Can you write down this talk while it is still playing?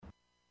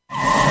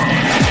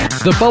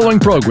The following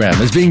program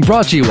is being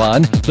brought to you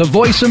on the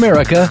Voice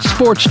America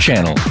Sports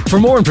Channel. For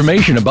more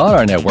information about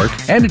our network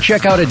and to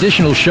check out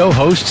additional show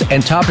hosts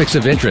and topics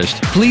of interest,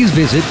 please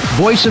visit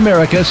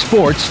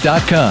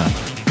voiceamericasports.com.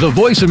 The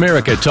Voice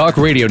America Talk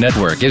Radio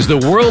Network is the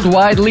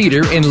worldwide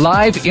leader in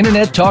live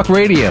Internet talk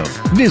radio.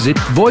 Visit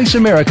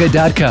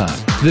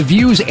voiceamerica.com. The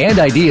views and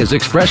ideas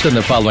expressed on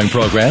the following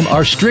program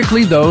are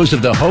strictly those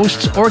of the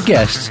hosts or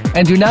guests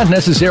and do not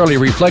necessarily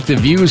reflect the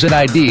views and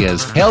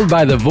ideas held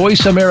by the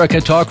Voice America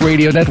Talk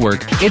Radio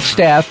Network, its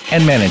staff,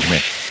 and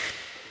management.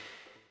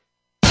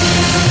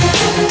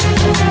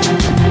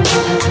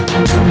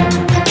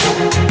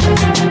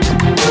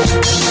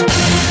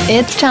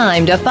 It's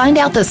time to find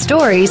out the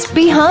stories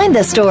behind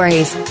the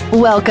stories.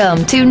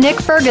 Welcome to Nick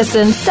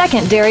Ferguson's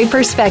Secondary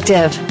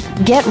Perspective.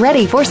 Get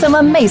ready for some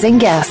amazing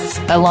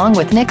guests, along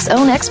with Nick's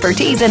own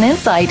expertise and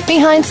insight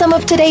behind some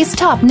of today's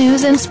top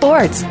news in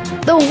sports.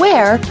 The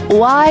where,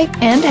 why,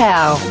 and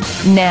how.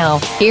 Now,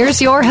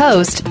 here's your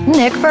host,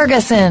 Nick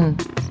Ferguson.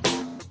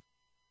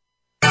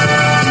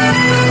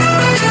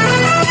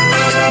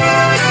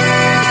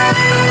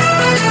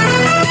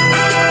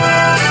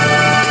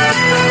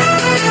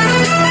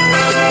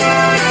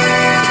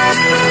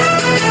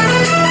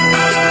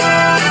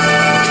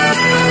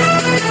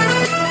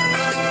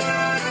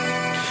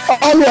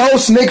 I'm your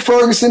host, Nick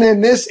Ferguson,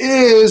 and this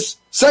is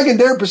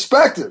Secondary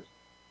Perspective.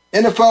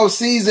 NFL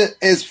season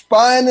is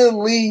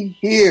finally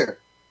here.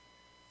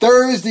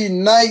 Thursday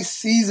night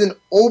season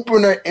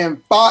opener in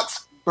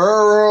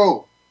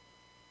Foxborough.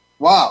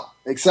 Wow,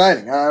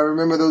 exciting. I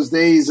remember those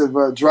days of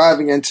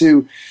driving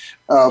into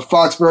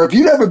Foxborough. If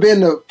you've ever been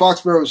to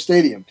Foxborough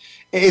Stadium,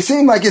 it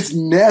seemed like it's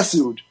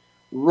nestled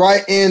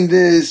right in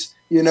this,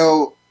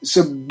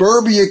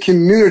 suburbia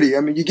community. I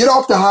mean, you get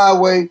off the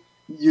highway,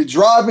 you're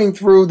driving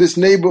through this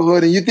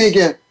neighborhood, and you're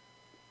thinking,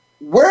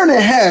 where in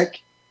the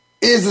heck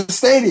is the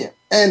stadium?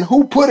 And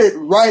who put it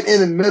right in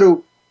the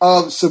middle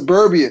of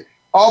suburbia?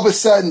 All of a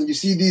sudden, you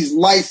see these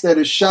lights that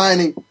are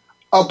shining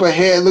up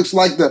ahead. It looks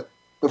like the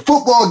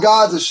football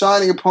gods are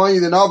shining upon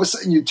you. Then all of a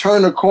sudden, you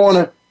turn the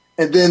corner,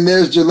 and then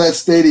there's Gillette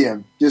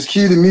Stadium. Just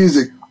cue the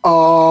music.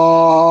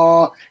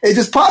 Oh, it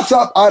just pops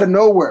up out of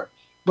nowhere.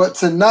 But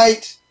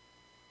tonight,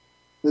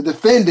 the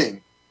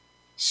defending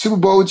Super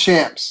Bowl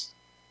champs,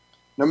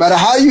 no matter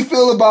how you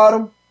feel about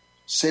them,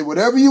 say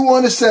whatever you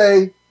want to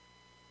say,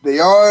 they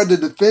are the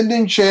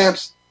defending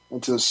champs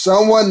until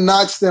someone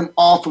knocks them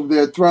off of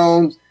their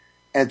thrones.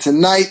 And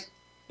tonight,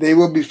 they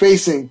will be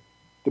facing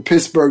the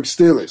Pittsburgh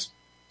Steelers,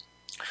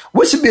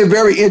 which should be a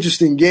very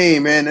interesting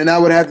game. And I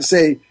would have to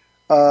say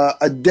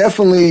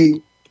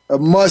definitely a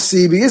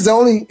must-see because it's the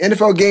only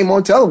NFL game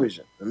on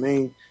television. I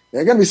mean,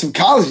 there are going to be some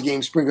college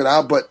games sprinkled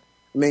out, but,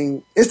 I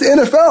mean, it's the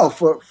NFL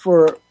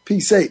for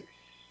Pete's sake.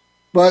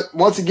 But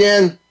once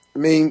again, I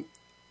mean,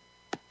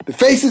 the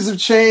faces have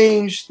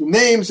changed, the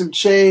names have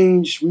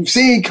changed, we've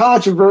seen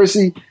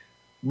controversy,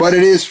 but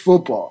it is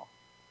football.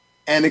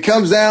 And it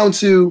comes down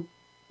to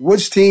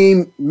which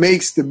team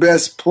makes the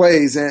best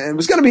plays. And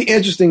it's going to be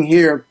interesting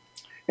here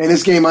in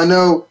this game. I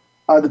know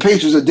the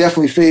Patriots are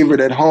definitely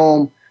favored at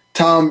home.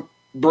 Tom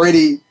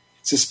Brady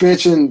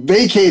suspension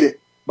vacated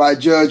by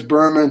Judge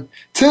Berman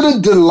to the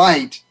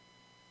delight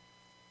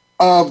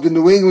of the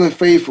New England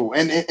faithful.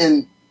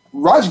 And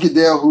Roger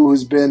Goodell, who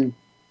has been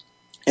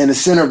in the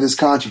center of this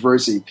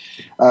controversy,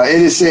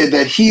 it is said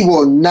that he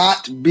will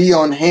not be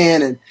on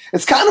hand. And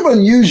it's kind of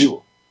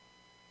unusual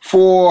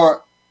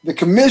for the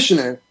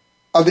commissioner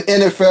of the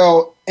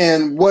NFL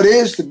and what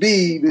is to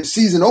be the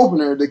season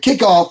opener, the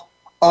kickoff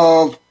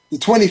of the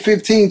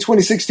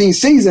 2015-2016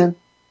 season,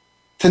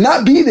 to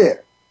not be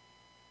there.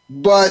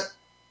 But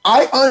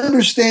I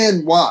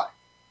understand why.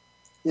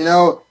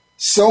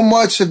 So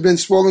much have been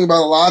swirling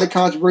about a lot of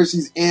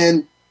controversies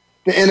in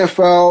the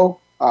NFL,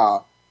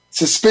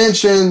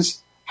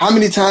 suspensions, how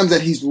many times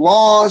that he's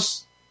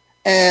lost.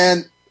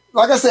 And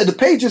like I said, the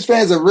Patriots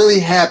fans are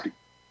really happy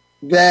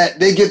that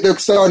they get their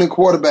starting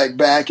quarterback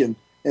back and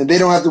they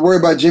don't have to worry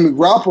about Jimmy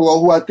Garoppolo,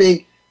 who I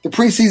think the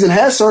preseason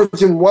has served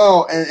him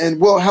well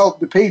and will help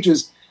the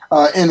Patriots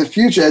in the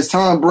future as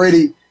Tom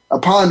Brady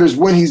ponders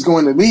when he's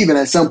going to leave, and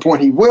at some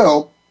point he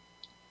will.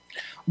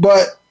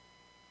 But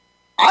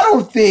I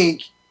don't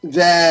think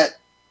that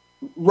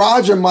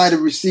Roger might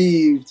have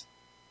received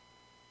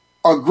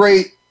a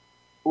great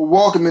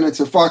welcome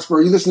into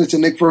Foxborough. You're listening to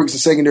Nick Ferguson,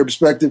 Secondary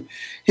Perspective,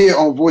 here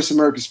on Voice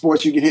America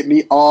Sports. You can hit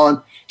me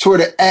on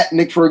Twitter at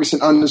Nick Ferguson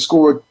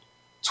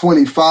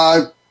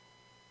 _25.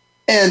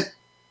 And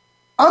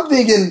I'm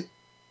thinking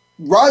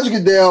Roger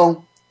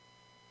Goodell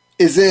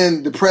is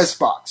in the press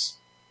box,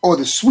 or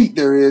the suite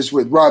there is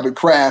with Robert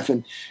Kraft.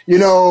 And,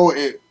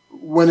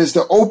 when it's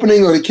the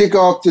opening or the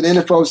kickoff to the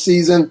NFL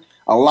season,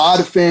 a lot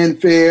of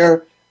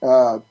fanfare,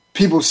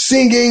 people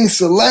singing,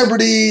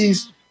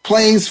 celebrities,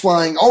 planes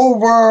flying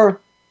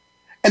over.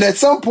 And at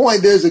some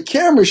point, there's a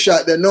camera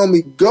shot that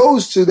normally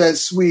goes to that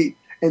suite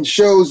and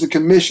shows the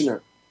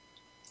commissioner.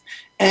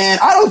 And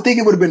I don't think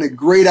it would have been a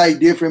great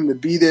idea for him to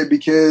be there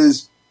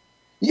because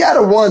you got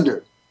to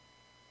wonder,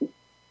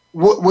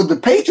 would the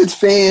Patriots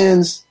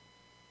fans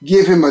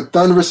give him a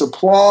thunderous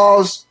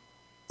applause,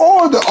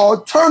 or the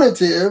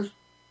alternative,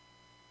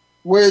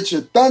 which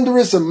a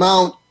thunderous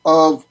amount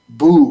of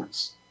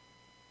booze.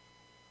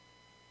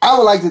 I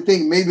would like to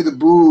think maybe the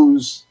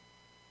booze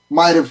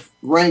might have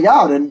rang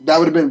out, and that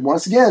would have been,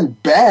 once again,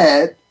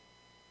 bad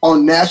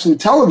on national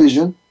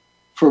television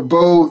for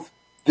both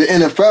the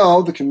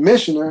NFL, the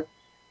commissioner,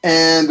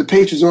 and the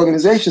Patriots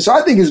organization. So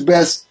I think it's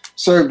best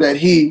served that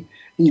he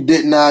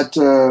did not,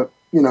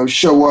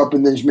 show up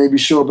and then maybe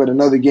show up at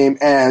another game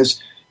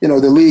as, the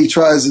league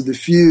tries to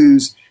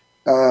diffuse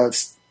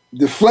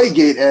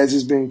Deflategate, as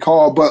it's been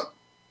called. But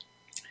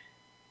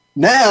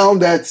now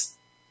that's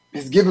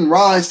has given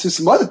rise to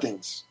some other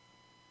things,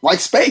 like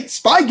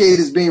Spygate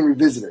is being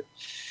revisited.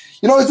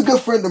 It's a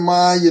good friend of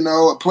mine.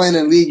 Playing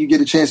in the league, you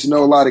get a chance to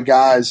know a lot of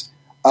guys,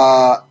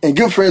 and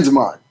good friends of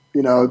mine.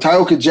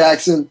 Tyoka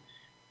Jackson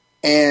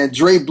and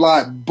Dre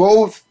Bly,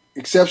 both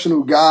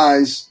exceptional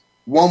guys.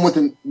 One with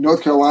the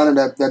North Carolina,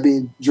 that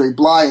being Dre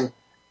Bly,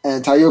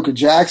 and Tyoka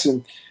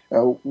Jackson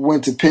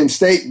went to Penn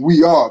State.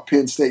 We are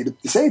Penn State,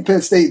 the same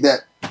Penn State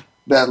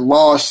that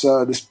lost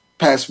this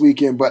past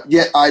weekend. But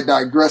yet, I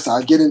digress.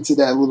 I'll get into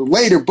that a little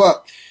later.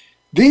 But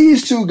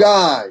these two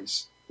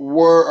guys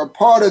were a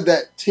part of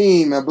that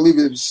team. I believe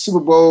it was Super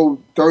Bowl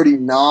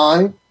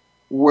 39,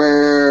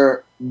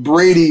 where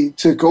Brady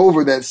took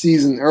over that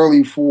season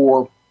early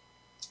for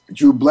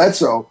Drew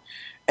Bledsoe,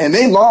 and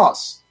they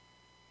lost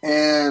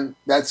and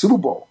that Super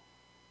Bowl.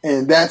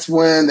 And that's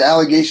when the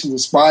allegations of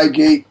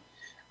Spygate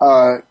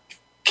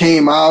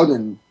came out,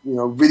 and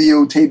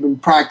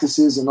videotaping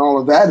practices and all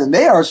of that. And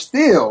they are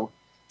still,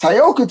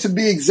 Tyoka to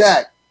be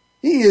exact,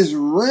 he is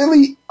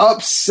really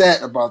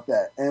upset about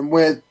that. And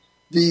with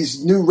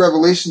these new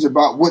revelations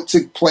about what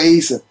took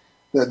place,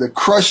 the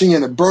crushing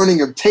and the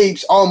burning of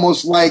tapes,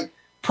 almost like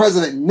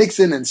President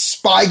Nixon and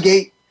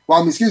Spygate.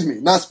 Well, excuse me,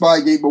 not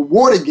Spygate, but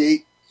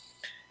Watergate.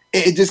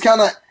 It just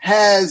kind of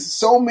has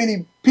so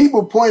many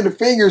people pointing the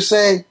finger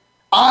saying,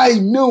 I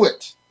knew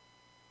it.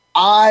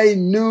 I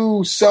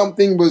knew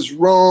something was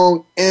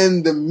wrong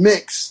in the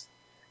mix.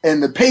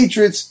 And the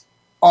Patriots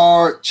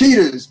are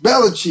cheaters.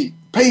 Belichick,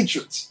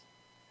 Patriots.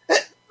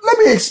 Let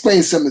me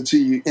explain something to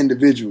you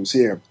individuals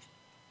here.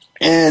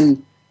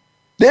 And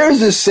there's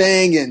this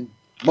saying, and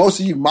most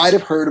of you might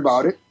have heard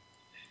about it.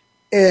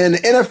 In the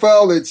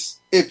NFL,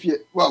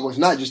 it's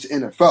not just the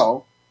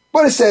NFL,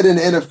 but it's said in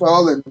the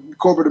NFL and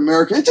corporate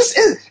America, it's just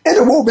in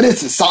the movement in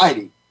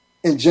society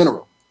in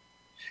general.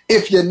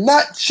 If you're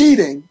not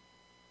cheating,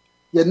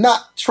 you're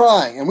not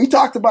trying. And we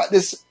talked about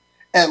this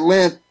at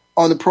length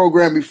on the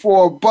program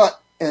before,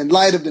 but in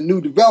light of the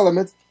new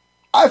developments,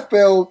 I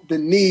felt the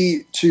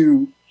need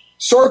to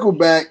circle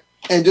back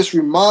and just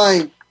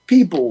remind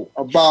people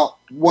about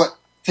what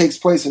takes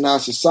place in our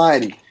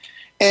society.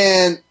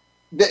 And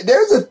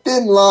there's a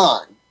thin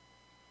line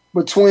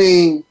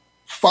between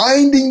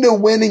finding the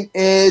winning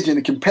edge and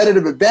the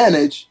competitive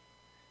advantage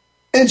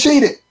and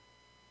cheating,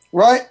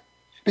 right?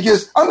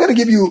 Because I'm going to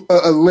give you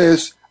a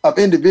list of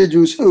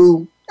individuals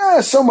who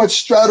somewhat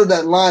straddled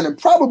that line and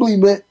probably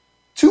went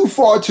too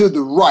far to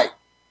the right.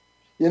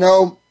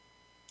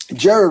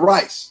 Jerry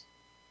Rice,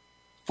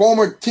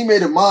 former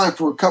teammate of mine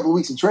for a couple of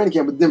weeks in training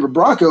camp with the Denver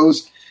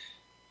Broncos,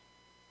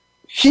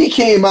 he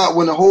came out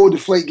when the whole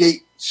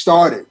Deflategate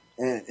started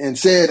and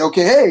said,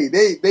 okay, hey,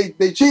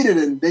 they cheated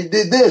and they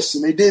did this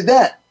and they did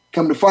that.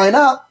 Come to find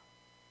out,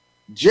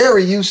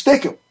 Jerry used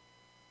Stickum.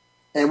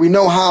 And we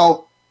know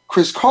how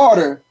Chris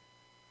Carter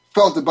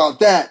felt about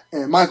that,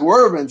 and Michael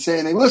Irvin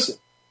saying, hey, listen,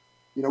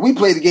 we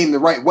played the game the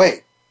right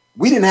way.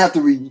 We didn't have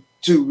to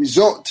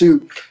resort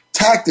to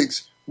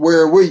tactics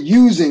where we're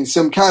using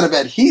some kind of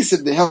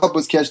adhesive to help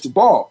us catch the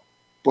ball.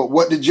 But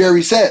what did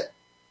Jerry say?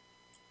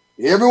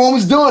 Everyone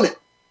was doing it.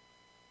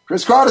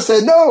 Chris Carter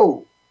said,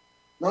 no,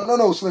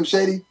 Slim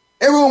Shady.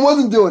 Everyone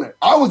wasn't doing it.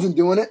 I wasn't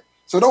doing it.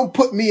 So don't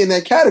put me in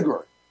that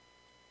category.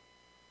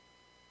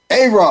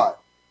 A-Rod.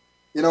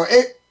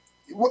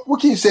 What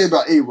can you say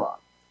about A-Rod?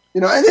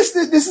 And this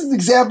is an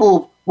example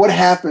of what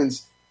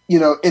happens, in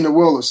the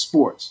world of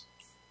sports.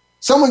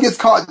 Someone gets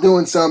caught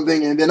doing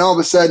something, and then all of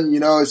a sudden,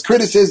 it's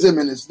criticism,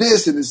 and it's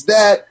this, and it's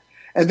that.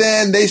 And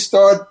then they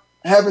start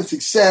having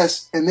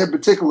success in their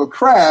particular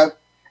craft.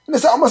 And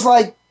it's almost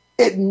like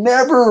it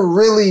never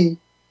really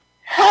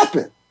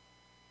happened.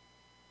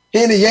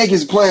 He and the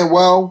Yankees are playing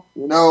well.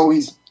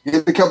 He's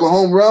hit a couple of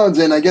home runs,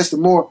 and I guess the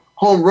more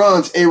home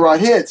runs A-Rod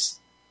hits,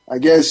 I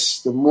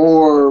guess the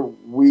more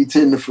we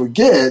tend to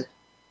forget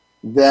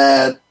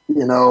that,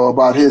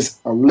 about his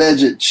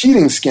alleged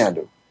cheating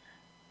scandal.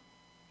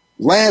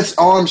 Lance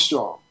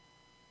Armstrong.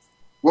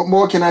 What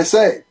more can I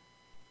say?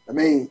 I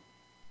mean,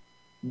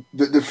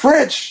 the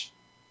French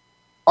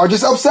are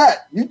just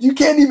upset. You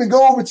can't even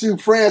go over to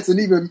France and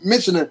even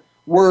mention a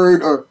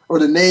word or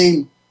the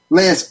name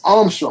Lance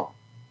Armstrong.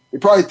 They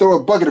probably throw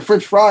a bucket of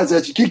French fries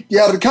at you, kick you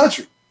out of the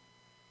country.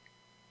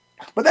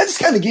 But that just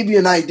kind of give you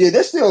an idea.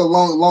 There's still a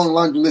long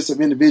laundry list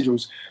of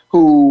individuals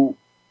who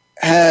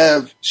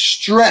have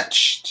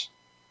stretched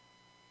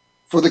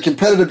for the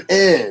competitive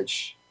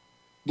edge,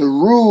 the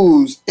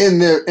rules in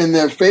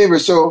their favor.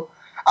 So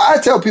I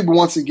tell people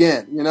once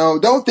again,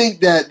 don't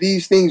think that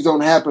these things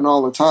don't happen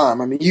all the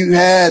time. I mean, you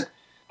had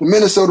the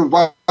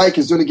Minnesota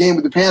Vikings doing a game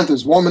with the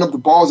Panthers, warming up the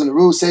balls, and the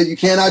rules said you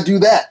cannot do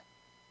that.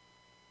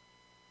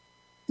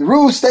 The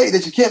rules state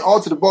that you can't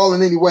alter the ball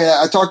in any way.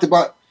 I talked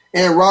about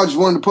Aaron Rodgers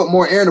wanting to put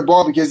more air in the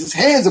ball because his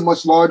hands are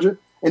much larger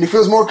and he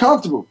feels more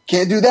comfortable.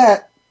 Can't do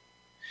that.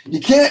 You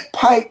can't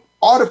pipe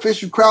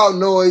artificial crowd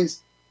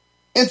noise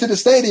into the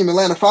stadium,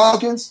 Atlanta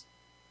Falcons.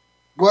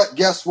 But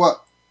guess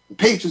what? The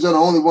Patriots are the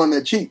only one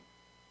that cheat.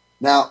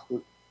 Now,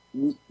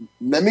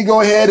 let me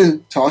go ahead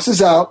and toss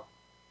this out.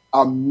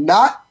 I'm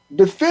not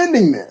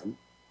defending them.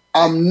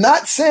 I'm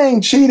not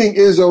saying cheating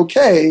is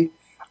okay.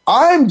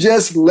 I'm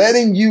just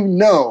letting you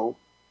know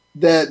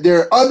that there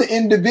are other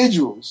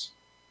individuals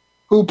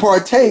who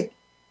partake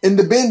in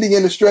the bending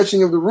and the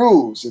stretching of the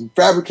rules and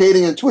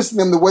fabricating and twisting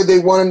them the way they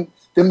want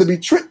them to be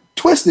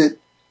twisted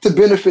to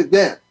benefit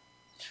them.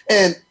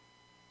 And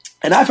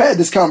I've had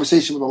this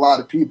conversation with a lot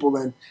of people,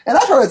 and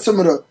I've heard some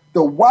of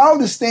the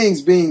wildest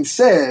things being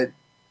said.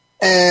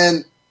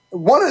 And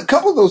a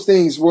couple of those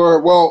things were,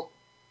 well,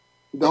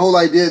 the whole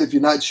idea that if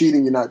you're not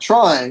cheating, you're not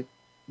trying.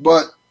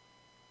 But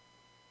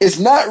it's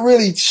not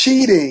really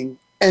cheating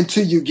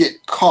until you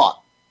get caught.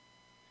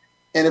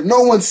 And if no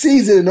one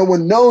sees it and no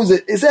one knows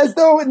it, it's as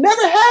though it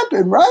never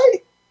happened, right?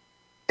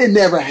 It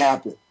never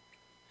happened.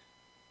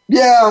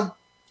 Yeah,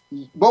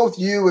 both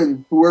you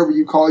and whoever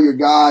you call your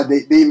God,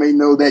 they may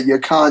know that your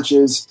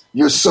conscience,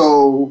 your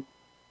soul,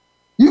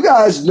 you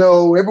guys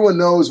know, everyone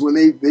knows when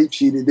they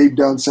cheated, they've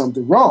done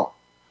something wrong.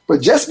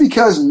 But just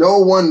because no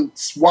one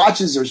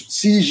watches or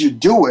sees you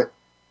do it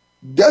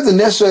doesn't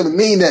necessarily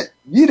mean that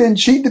you didn't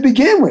cheat to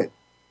begin with.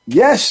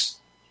 Yes,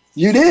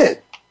 you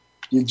did.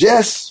 You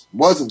just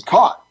wasn't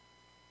caught.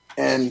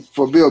 And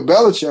for Bill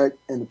Belichick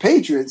and the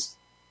Patriots,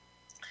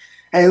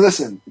 hey,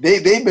 listen,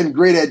 they've been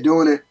great at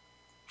doing it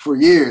for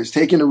years,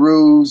 taking the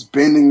rules,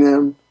 bending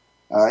them.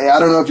 I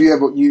don't know if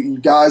you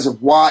guys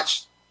have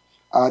watched,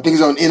 I think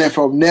it's on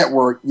NFL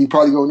Network. You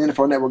probably go on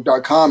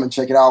NFLnetwork.com and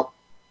check it out.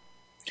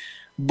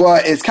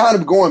 But it's kind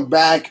of going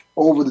back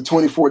over the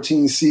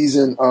 2014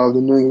 season of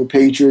the New England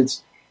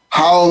Patriots,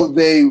 how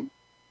they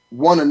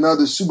won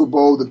another Super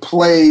Bowl, the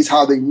plays,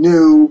 how they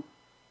knew.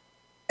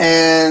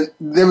 And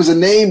there was a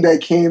name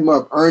that came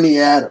up, Ernie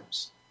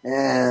Adams.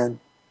 And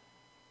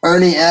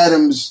Ernie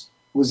Adams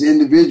was the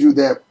individual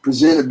that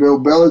presented Bill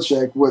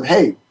Belichick with,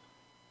 hey,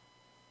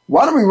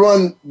 why don't we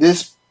run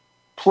this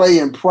play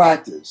in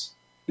practice?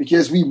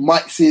 Because we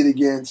might see it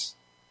against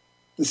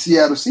the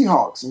Seattle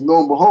Seahawks. And lo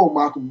and behold,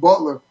 Malcolm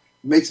Butler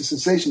makes a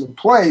sensational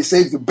play,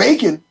 saves the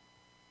bacon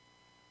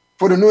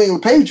for the New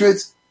England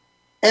Patriots,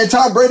 and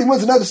Tom Brady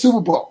wins another Super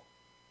Bowl,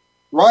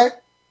 right?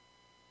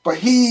 But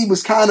he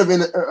was kind of in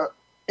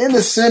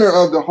the center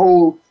of the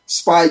whole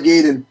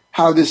Spygate and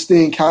how this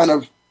thing kind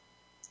of,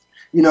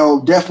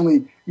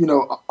 definitely,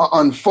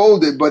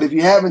 unfolded. But if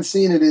you haven't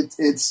seen it,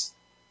 it's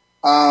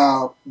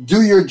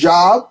Do Your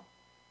Job.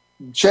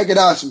 Check it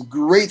out. Some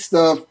great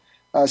stuff,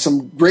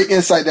 some great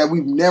insight that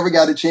we've never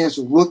got a chance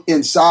to look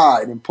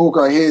inside and poke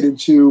our head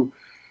into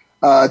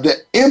the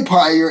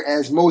empire,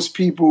 as most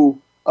people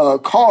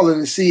call it,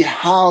 and see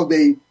how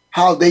they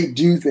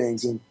do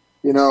things. And,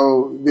 there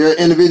are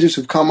individuals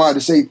who've come out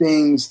to say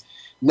things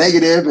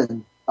negative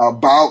and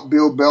about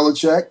Bill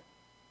Belichick,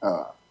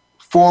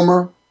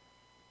 former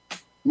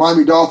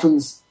Miami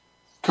Dolphins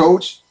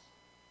coach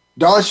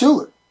Don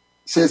Shula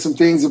said some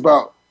things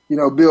about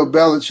Bill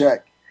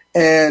Belichick.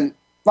 And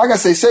like I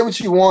say what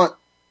you want.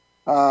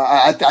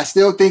 I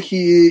still think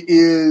he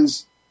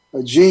is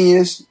a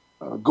genius.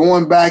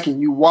 Going back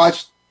and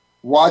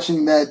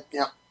watching that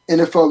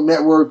NFL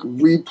Network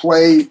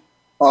replay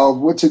of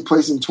what took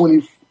place in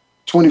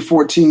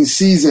 2014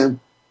 season,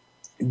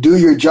 Do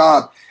Your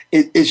Job.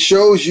 It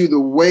shows you the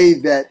way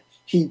that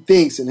he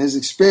thinks and his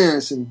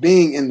experience in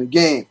being in the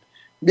game.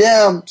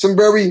 Yeah, some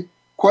very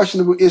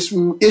questionable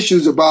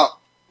issues about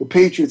the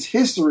Patriots'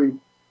 history,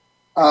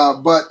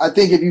 but I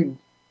think if you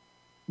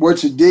were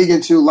to dig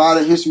into a lot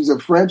of histories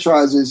of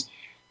franchises,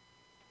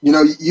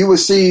 you would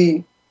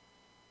see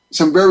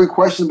some very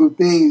questionable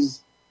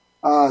things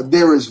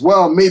there as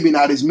well. Maybe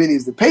not as many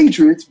as the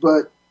Patriots,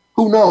 but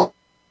who knows?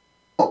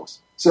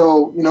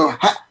 So,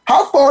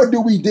 how far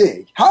do we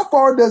dig? How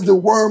far does the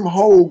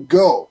wormhole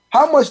go?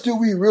 How much do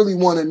we really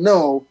want to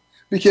know?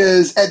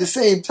 Because at the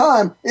same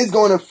time, it's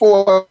going to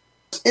force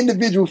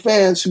individual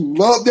fans who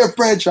love their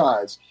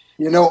franchise,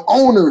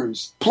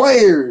 owners,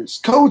 players,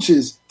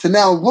 coaches, to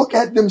now look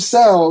at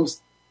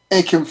themselves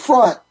and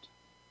confront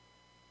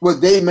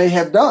what they may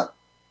have done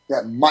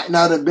that might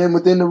not have been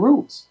within the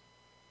rules.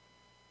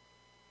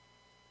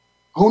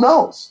 Who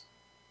knows?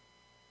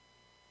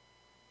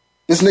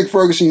 This is Nick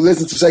Ferguson. You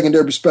listen to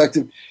Secondary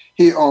Perspective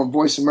here on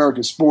Voice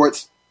America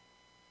Sports.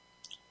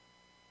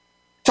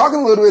 Talking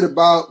a little bit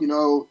about,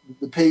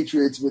 the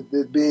Patriots, with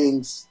it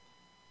being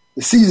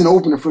the season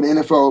opener for the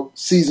NFL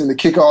season. The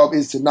kickoff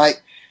is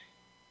tonight.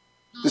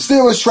 The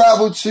Steelers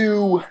travel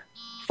to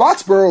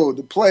Foxborough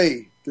to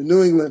play the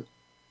New England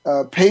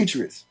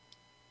Patriots.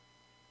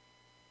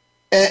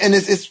 And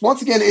it's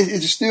once again,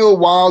 it's still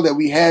wild that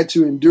we had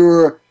to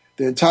endure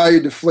the entire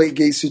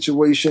Deflategate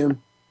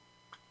situation.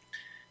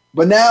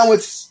 But now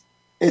it's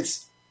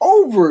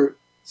over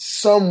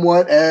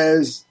somewhat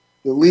as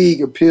the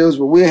league appeals,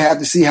 but we'll have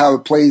to see how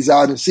it plays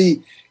out and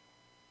see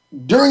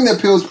during the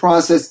appeals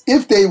process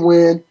if they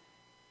win,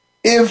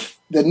 if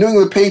the New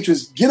England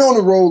Patriots get on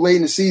the road late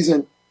in the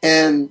season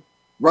and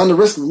run the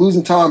risk of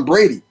losing Tom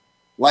Brady,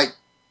 like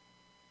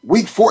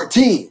week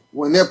 14,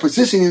 when they're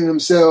positioning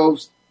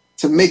themselves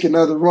to make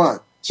another run.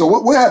 So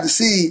we'll have to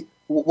see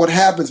what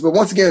happens. But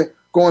once again,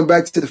 going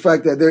back to the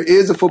fact that there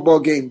is a football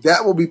game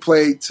that will be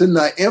played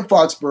tonight in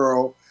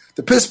Foxborough.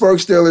 The Pittsburgh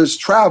Steelers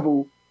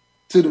travel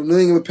to the New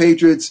England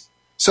Patriots.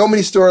 So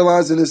many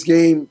storylines in this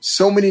game,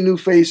 so many new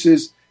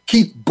faces.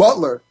 Keith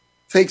Butler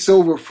takes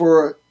over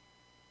for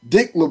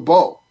Dick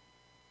LeBeau.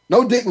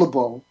 No Dick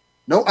LeBeau,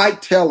 no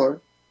Ike Taylor,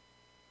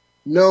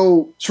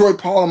 no Troy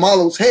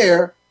Polamalu's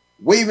hair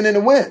waving in the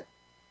wind.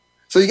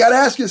 So you got to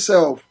ask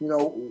yourself,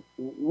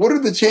 what are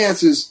the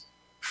chances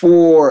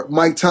for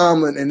Mike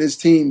Tomlin and his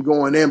team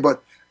going in?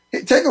 But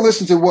take a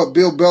listen to what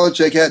Bill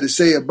Belichick had to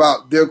say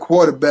about their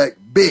quarterback,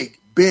 Big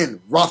Ben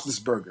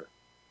Roethlisberger.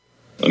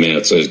 I mean,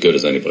 I'd say as good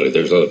as anybody.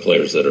 There's other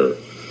players that are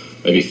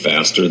maybe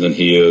faster than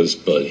he is,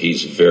 but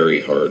he's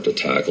very hard to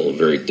tackle,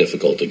 very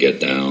difficult to get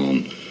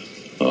down.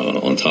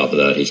 On top of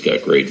that, he's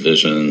got great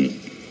vision,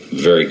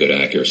 very good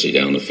accuracy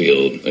down the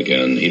field.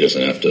 Again, he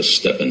doesn't have to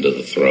step into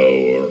the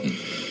throw or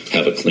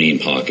have a clean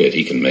pocket.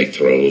 He can make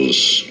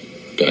throws,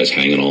 guys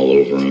hanging all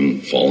over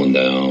him, falling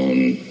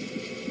down.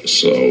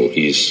 So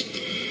he's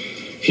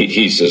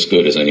as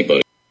good as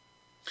anybody.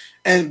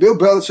 And Bill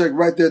Belichick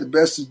right there, the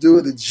best to do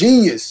it, the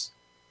genius,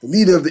 the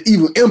leader of the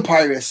evil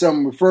empire, as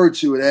some refer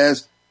to it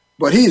as.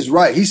 But he's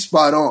right. He's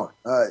spot on.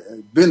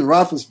 Ben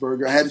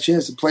Roethlisberger, I had a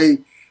chance to play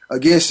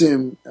against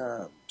him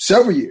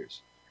several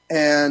years.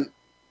 And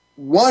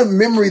one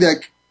memory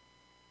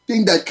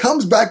that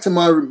comes back to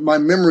my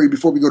memory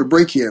before we go to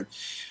break here,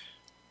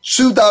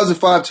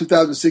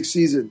 2005-2006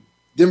 season,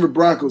 Denver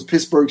Broncos,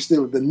 Pittsburgh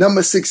Steelers, the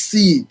number 6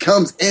 seed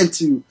comes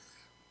into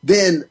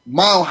then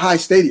Mile High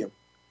Stadium.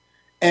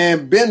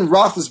 And Ben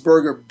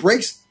Roethlisberger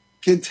breaks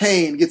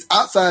contain, gets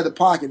outside the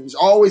pocket. He's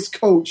always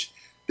coached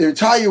the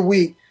entire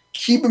week,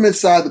 keep him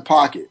inside the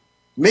pocket.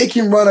 Make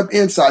him run up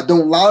inside.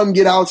 Don't allow him to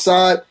get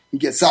outside. He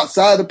gets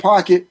outside the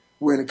pocket.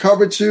 We're in a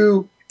cover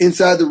 2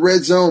 inside the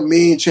red zone.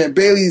 Me and Champ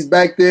Bailey's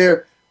back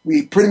there.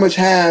 We pretty much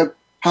have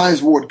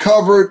Hines Ward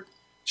covered.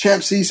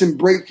 Champ sees him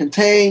break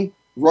contain,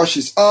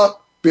 rushes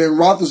up. Ben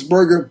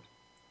Roethlisberger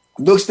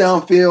looks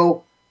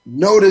downfield,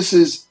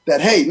 notices that,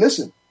 hey,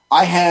 listen,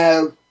 I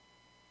have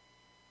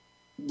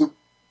the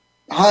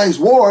Hines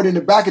Ward in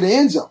the back of the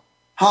end zone.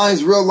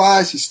 Hines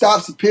realizes, he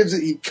stops, he pivots,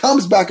 he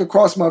comes back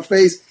across my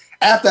face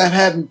after I've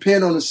had him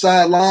pinned on the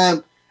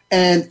sideline.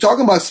 And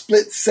talking about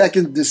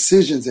split-second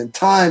decisions and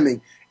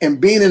timing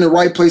and being in the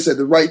right place at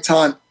the right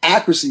time,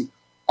 accuracy,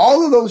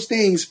 all of those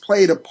things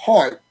played a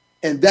part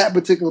in that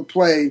particular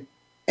play.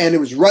 And it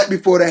was right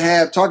before the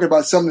half, talking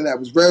about something that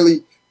was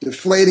rarely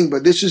deflating.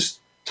 But this just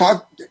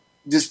talks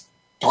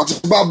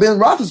about Ben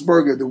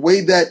Roethlisberger, the way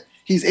that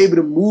he's able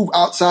to move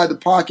outside the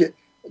pocket,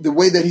 the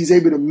way that he's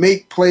able to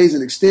make plays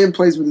and extend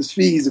plays with his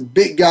feet. He's a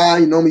big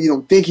guy. Normally you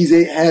don't think he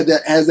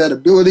has that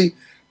ability.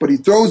 But he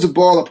throws the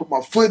ball. I put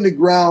my foot in the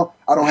ground.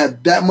 I don't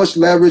have that much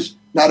leverage,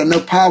 not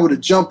enough power to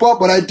jump up,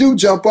 but I do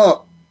jump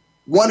up.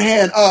 One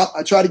hand up.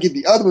 I try to get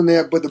the other one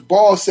there, but the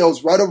ball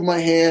sails right over my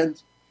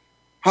hands.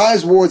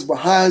 Hines Ward's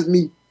behind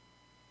me.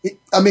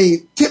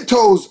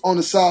 Tiptoes on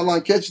the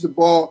sideline, catches the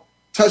ball,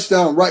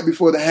 touchdown right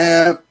before the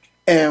half,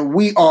 and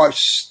we are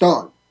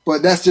stunned.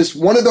 But that's just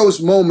one of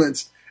those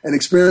moments and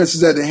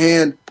experiences at the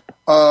hand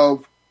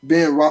of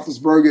Ben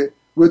Roethlisberger.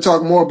 We'll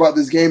talk more about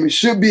this game. It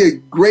should be a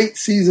great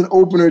season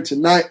opener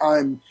tonight.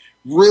 I'm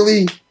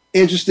really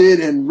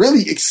interested and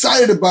really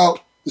excited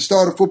about the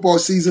start of football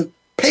season.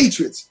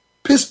 Patriots,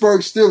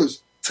 Pittsburgh Steelers,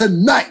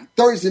 tonight,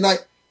 Thursday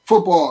night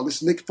football.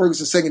 This is Nick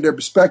Ferguson, Secondary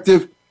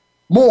Perspective.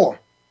 More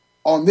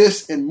on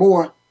this and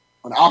more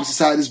on the opposite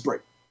side of this break.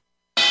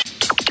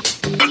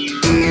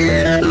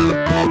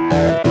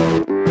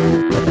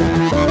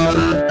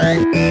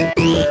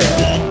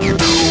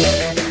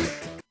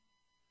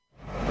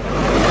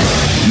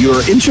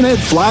 Your internet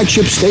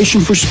flagship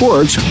station for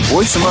sports,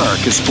 Voice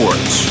America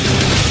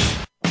Sports.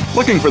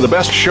 Looking for the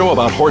best show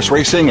about horse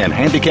racing and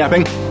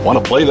handicapping? Want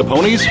to play the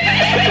ponies?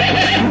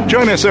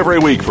 Join us every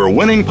week for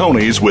Winning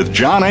Ponies with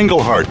John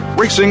Englehart,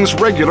 racing's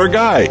regular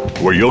guy,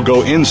 where you'll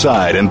go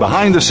inside and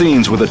behind the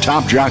scenes with the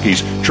top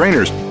jockeys,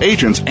 trainers,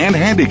 agents, and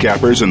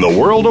handicappers in the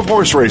world of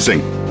horse racing.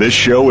 This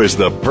show is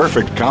the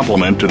perfect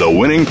complement to the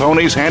Winning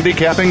Ponies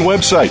handicapping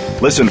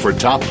website. Listen for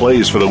top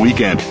plays for the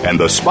weekend and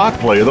the spot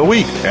play of the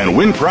week, and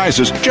win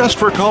prizes just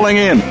for calling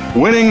in.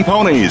 Winning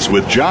Ponies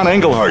with John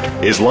Englehart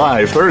is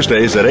live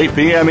Thursdays at 8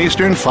 p.m.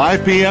 Eastern,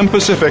 5 p.m.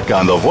 Pacific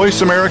on the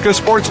Voice America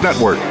Sports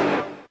Network.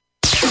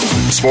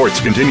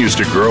 sports continues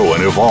to grow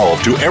and evolve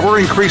to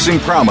ever-increasing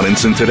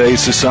prominence in today's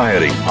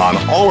society. On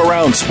All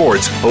Around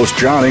Sports, host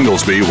John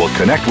Inglesby will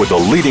connect with the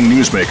leading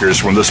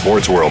newsmakers from the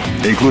sports world,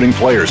 including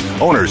players,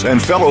 owners,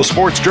 and fellow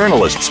sports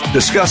journalists,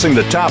 discussing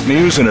the top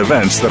news and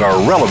events that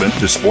are relevant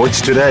to sports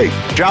today.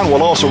 John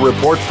will also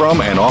report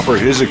from and offer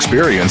his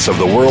experience of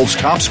the world's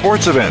top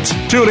sports events.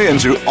 Tune in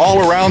to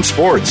All Around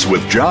Sports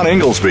with John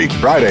Inglesby,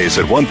 Fridays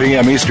at 1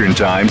 p.m. Eastern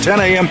Time, 10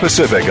 a.m.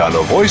 Pacific on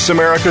the Voice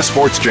America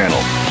Sports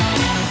Channel.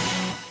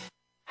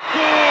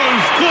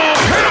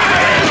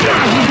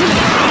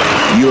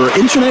 Your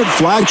internet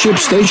flagship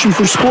station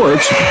for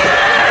sports.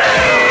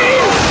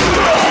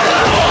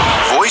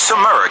 Voice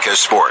America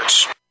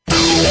Sports.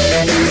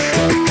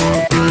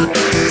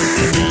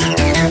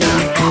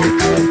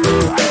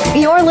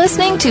 You're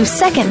listening to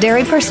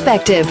Secondary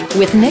Perspective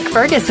with Nick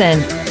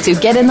Ferguson. To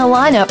get in the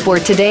lineup for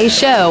today's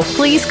show,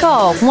 please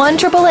call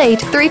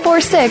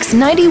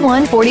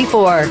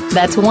 1-888-346-9144.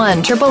 That's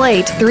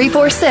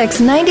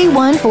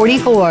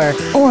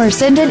 1-888-346-9144. Or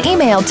send an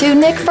email to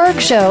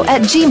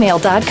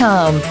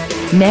nickfergshow@gmail.com.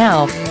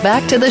 Now,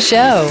 back to the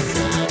show.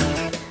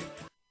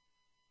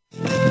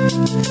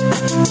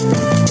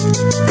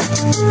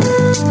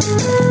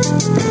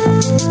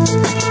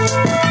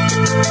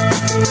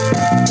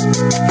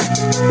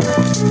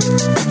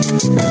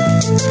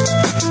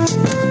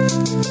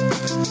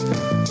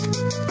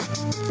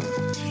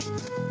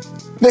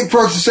 Nick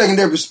Ferguson,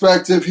 Secondary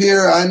Perspective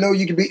here. I know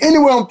you can be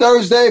anywhere on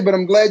Thursday, but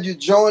I'm glad you're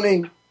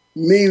joining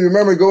me.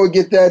 Remember, go and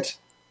get that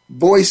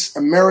Voice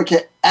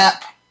America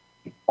app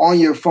on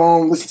your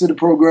phone. Listen to the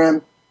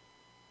program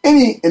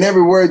any and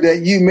every word that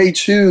you may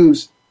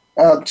choose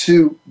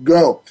to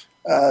go.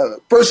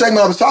 First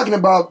segment, I was talking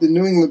about the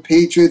New England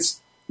Patriots.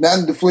 Now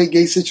the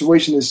Deflategate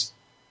situation is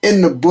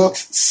in the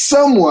books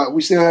somewhat.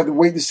 We still have to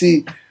wait to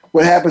see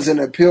what happens in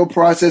the appeal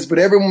process. But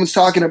everyone was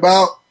talking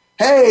about,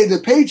 hey, the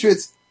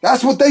Patriots,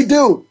 that's what they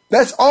do.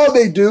 That's all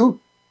they do.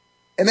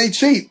 And they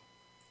cheat.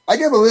 I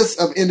gave a list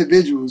of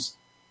individuals,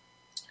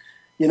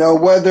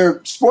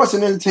 whether sports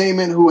and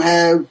entertainment, who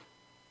have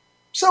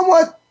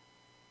somewhat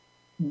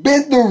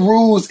bent the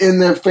rules in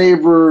their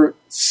favor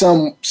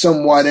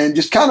somewhat. And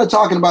just kind of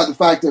talking about the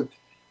fact of,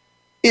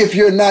 if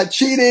you're not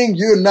cheating,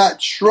 you're not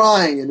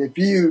trying. And if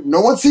no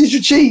one sees you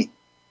cheat,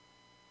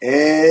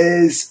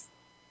 it's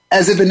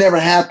as if it never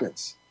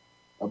happens.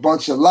 A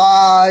bunch of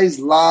lies,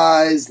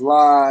 lies,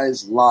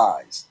 lies,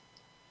 lies.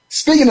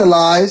 Speaking of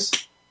lies,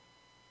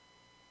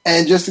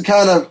 and just to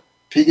kind of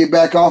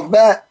piggyback off of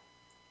that,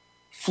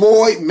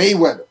 Floyd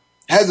Mayweather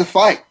has a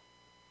fight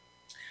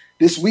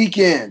this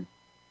weekend.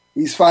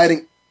 He's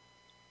fighting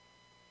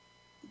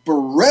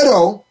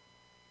Barreto,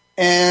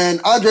 and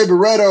Andre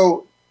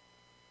Barreto,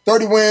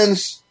 30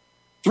 wins,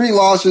 3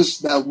 losses.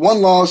 That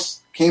one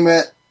loss came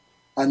at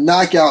a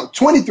knockout,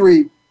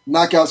 23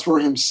 knockouts for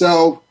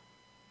himself.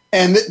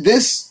 And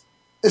this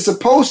is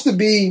supposed to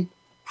be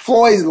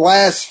Floyd's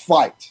last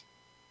fight.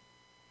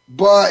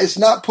 But it's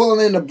not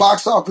pulling in the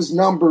box office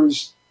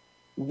numbers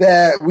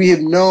that we have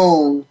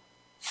known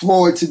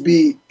Floyd to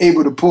be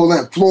able to pull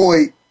in.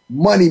 Floyd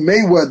Money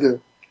Mayweather,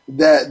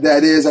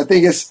 that is. I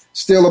think it's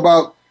still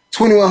about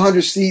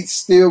 2,100 seats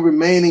still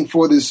remaining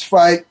for this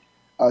fight.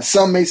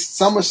 Some are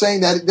saying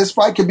that this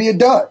fight could be a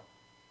dud.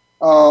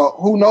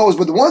 Who knows?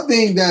 But the one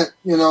thing that,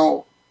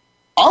 I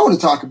want to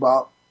talk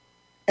about,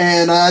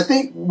 and I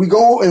think we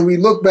go and we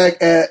look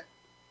back at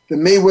the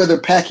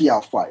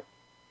Mayweather-Pacquiao fight.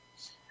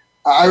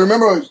 I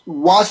remember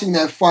watching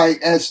that fight,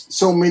 as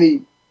so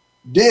many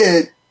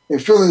did,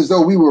 and feeling as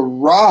though we were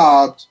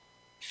robbed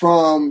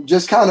from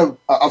just kind of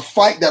a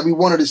fight that we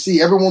wanted to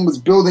see. Everyone was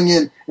building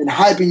in and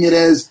hyping it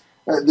as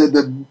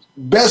the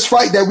best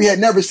fight that we had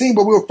never seen,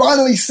 but we were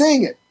finally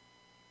seeing it.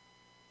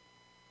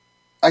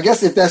 I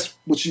guess if that's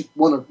what you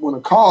want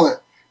to call it,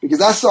 because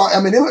it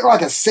looked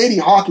like a Sadie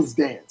Hawkins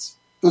dance.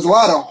 There's a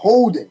lot of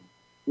holding,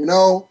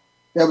 that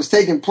was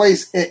taking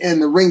place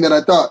in the ring that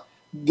I thought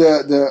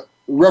the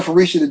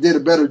referee should have did a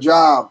better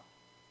job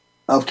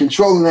of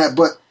controlling that,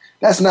 but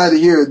that's neither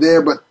here or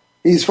there. But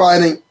he's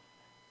fighting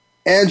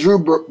Andrew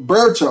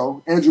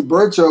Berto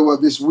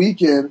this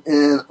weekend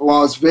in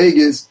Las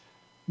Vegas.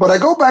 But I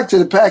go back to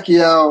the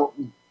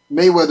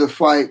Pacquiao-Mayweather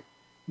fight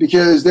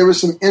because there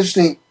was some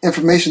interesting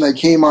information that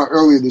came out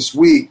earlier this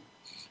week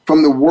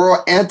from the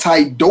World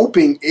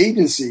Anti-Doping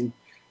Agency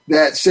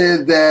that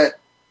said that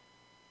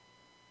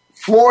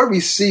Floyd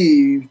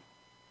received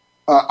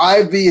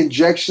IV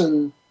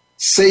injection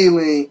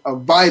saline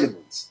of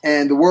vitamins,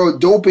 and the World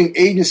Doping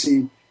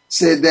Agency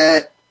said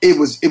that it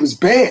was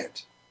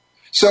banned.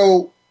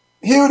 So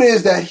here it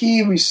is that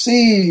he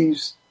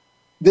receives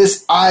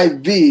this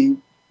IV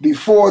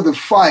before the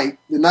fight,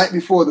 the night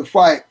before the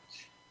fight,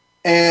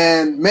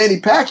 and Manny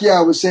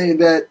Pacquiao was saying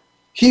that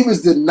he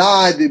was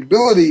denied the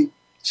ability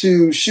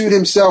to shoot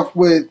himself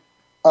with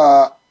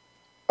a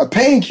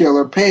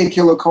painkiller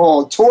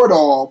called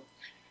Toradol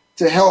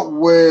to help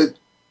with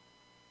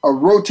a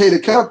rotator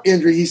cuff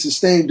injury he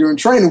sustained during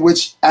training,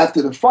 which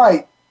after the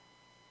fight,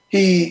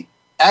 he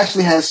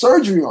actually had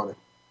surgery on it.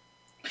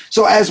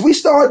 So as we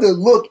start to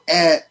look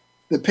at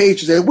the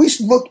Patriots, and we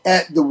look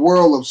at the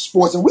world of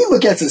sports, and we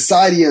look at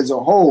society as a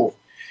whole,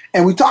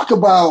 and we talk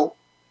about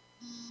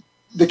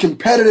the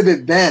competitive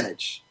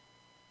advantage,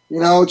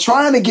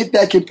 trying to get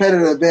that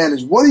competitive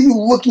advantage. What are you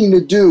looking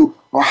to do,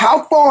 or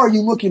how far are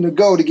you looking to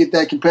go to get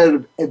that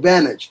competitive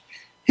advantage?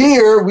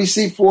 Here we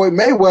see Floyd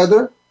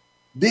Mayweather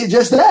did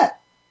just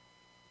that.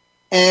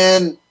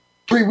 And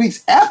 3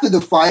 weeks after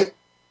the fight,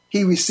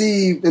 he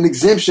received an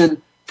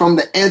exemption from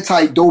the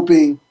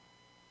anti-doping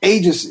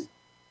agency.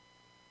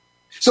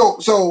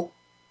 So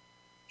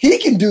he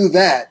can do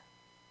that.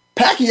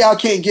 Pacquiao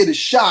can't get a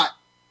shot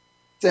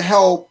to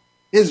help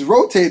his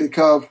rotator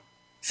cuff.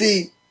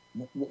 See,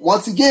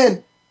 once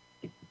again,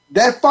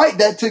 that fight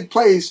that took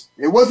place,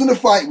 it wasn't a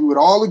fight, we would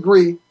all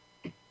agree.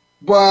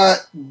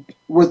 But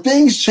were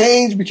things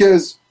changed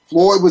because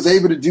Floyd was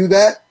able to do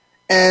that?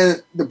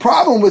 And the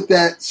problem with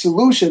that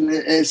solution,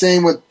 and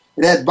saying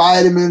it had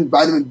vitamin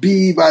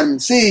B, vitamin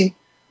C,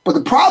 but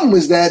the problem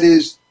with that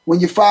is when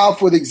you file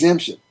for the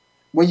exemption,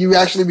 when you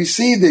actually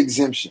receive the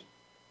exemption,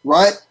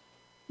 right?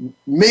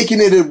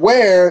 Making it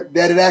aware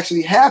that it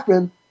actually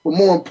happened, but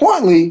more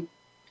importantly,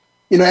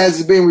 as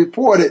is being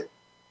reported,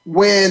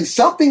 when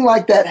something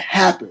like that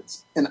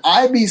happens, an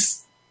IV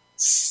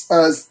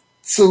saline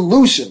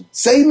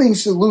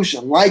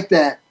solution like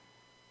that,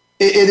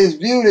 it is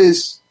viewed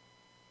as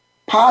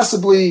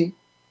possibly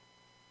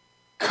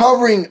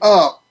covering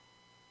up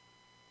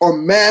or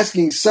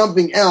masking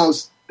something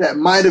else that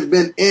might have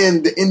been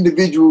in the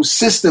individual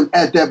system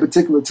at that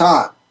particular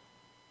time.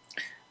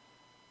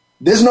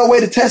 There's no way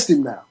to test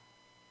him now.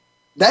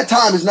 That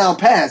time is now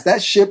past.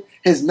 That ship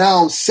has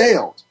now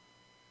sailed.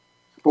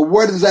 But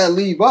where does that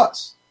leave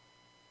us?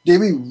 We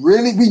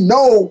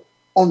know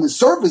on the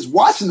surface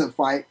watching the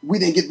fight, we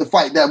didn't get the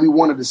fight that we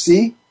wanted to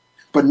see.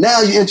 But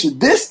now you enter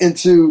this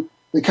into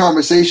the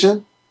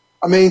conversation.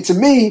 I mean, to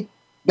me,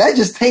 that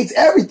just taints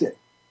everything.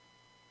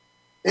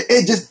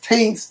 It just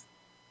taints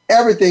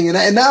everything.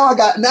 And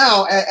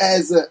now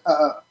as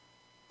a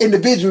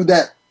individual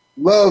that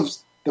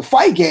loves the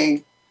fight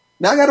game,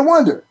 now I got to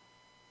wonder,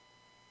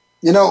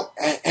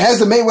 has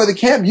the Mayweather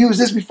camp used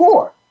this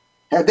before?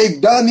 Have they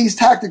done these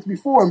tactics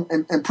before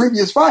in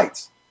previous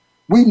fights?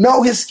 We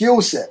know his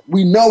skill set.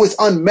 We know it's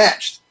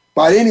unmatched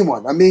by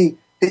anyone. I mean,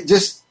 it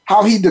just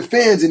how he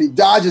defends and he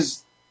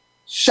dodges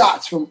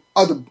shots from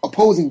other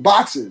opposing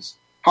boxers,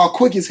 how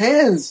quick his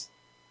hands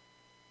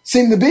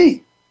seem to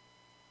be.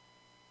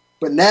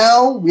 But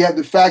now we have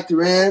to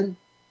factor in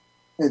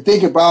and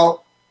think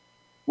about,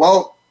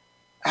 well,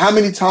 how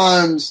many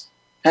times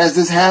has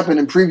this happened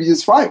in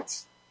previous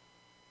fights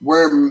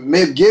where may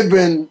have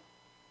given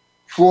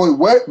Floyd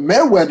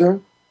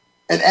Mayweather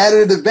an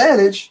added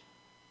advantage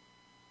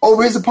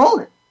over his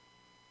opponent?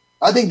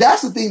 I think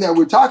that's the thing that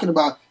we're talking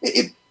about.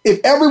 If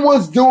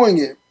everyone's doing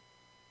it,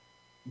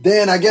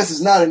 then I guess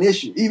it's not an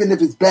issue, even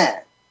if it's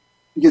bad,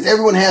 because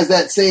everyone has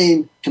that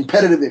same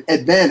competitive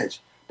advantage.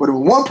 But if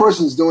one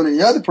person's doing it and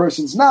the other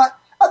person's not,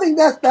 I think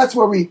that's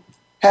where we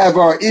have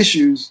our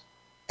issues.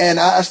 And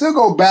I still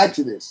go back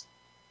to this.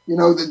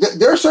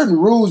 There are certain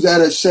rules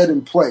that are set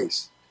in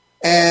place.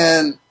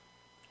 And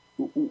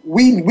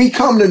we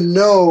come to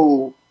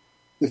know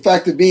the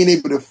fact of being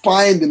able to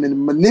find them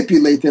and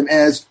manipulate them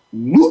as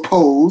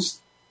loopholes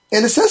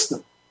in the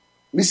system.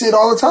 We see it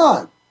all the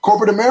time.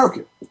 Corporate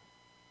America,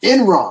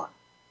 Enron,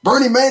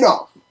 Bernie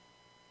Madoff.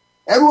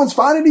 Everyone's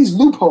finding these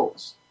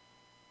loopholes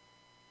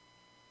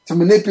to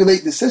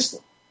manipulate the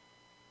system.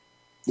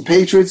 The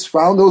Patriots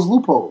found those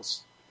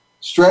loopholes,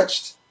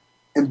 stretched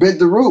and bent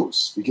the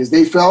rules because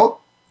they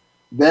felt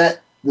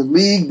that the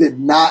league did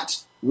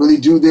not really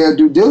do their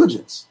due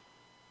diligence.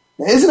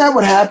 Now, isn't that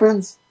what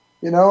happens?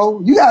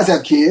 You guys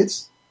have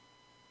kids.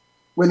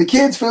 When the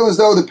kids feel as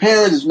though the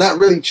parent is not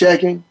really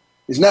checking,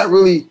 is not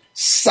really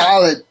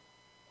solid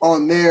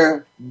on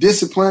their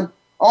discipline,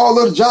 oh,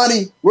 little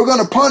Johnny, we're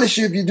going to punish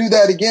you if you do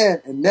that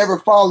again, and never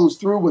follows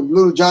through when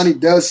little Johnny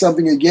does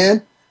something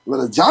again,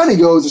 little Johnny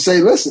goes to say,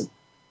 listen,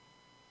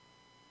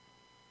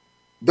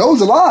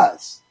 those are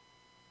lies.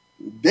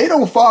 They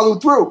don't follow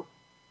through.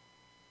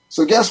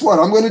 So guess what?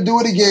 I'm going to do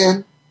it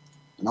again.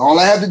 And all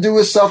I have to do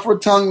is suffer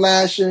tongue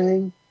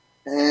lashing.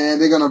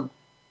 And they're going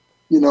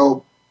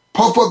to,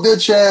 puff up their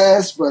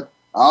chest. But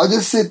I'll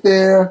just sit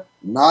there,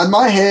 nod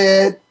my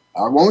head.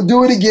 I won't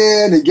do it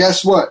again. And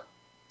guess what?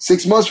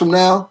 6 months from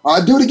now,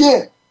 I'll do it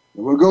again.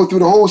 And we'll go through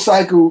the whole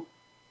cycle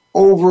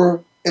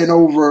over and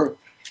over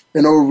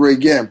and over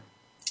again.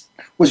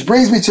 Which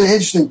brings me to an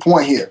interesting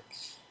point here.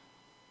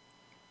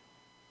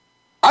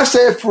 I've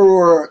said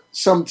for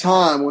some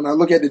time when I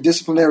look at the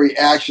disciplinary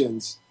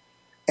actions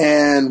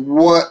and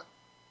what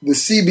the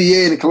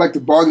CBA and the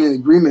collective bargaining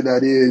agreement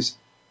that is,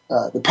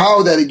 the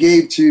power that it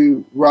gave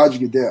to Roger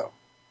Goodell.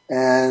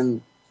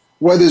 And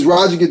whether it's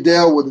Roger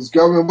Goodell, whether it's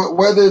government,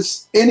 whether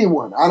it's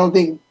anyone, I don't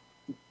think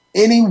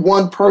any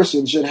one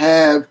person should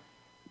have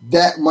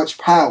that much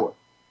power.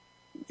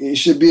 It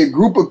should be a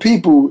group of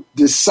people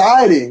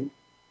deciding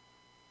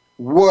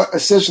what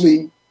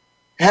essentially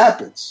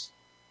happens.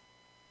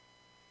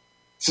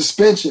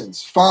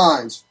 Suspensions,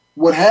 fines,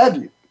 what have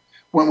you.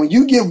 When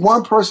you give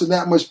one person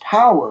that much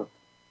power,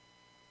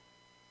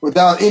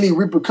 without any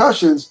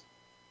repercussions,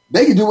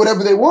 they can do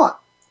whatever they want.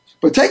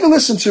 But take a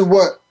listen to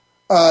what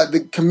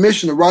the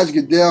commissioner, Roger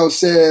Goodell,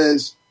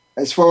 says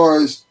as far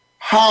as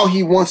how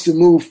he wants to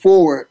move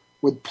forward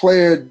with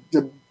player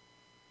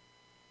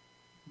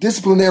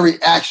disciplinary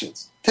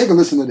actions. Take a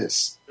listen to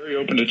this. Very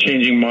open to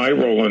changing my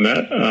role in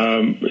that.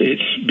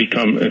 It's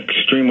become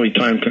extremely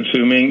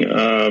time-consuming,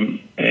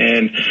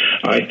 and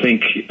I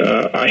think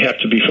I have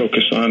to be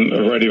focused on a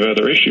variety of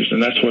other issues,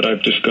 and that's what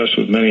I've discussed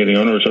with many of the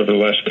owners over the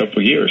last couple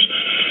of years.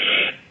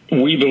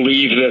 We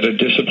believe that a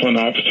discipline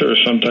officer or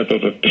some type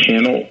of a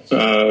panel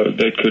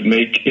that could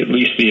make at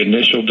least the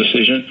initial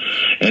decision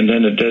and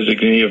then a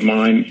designee of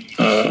mine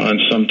on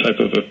some type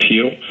of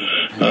appeal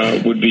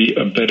would be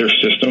a better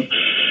system.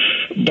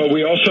 But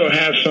we also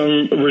have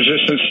some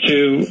resistance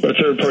to a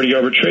third-party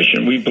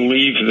arbitration. We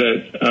believe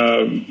that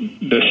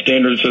the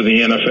standards of the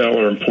NFL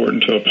are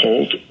important to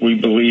uphold. We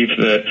believe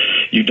that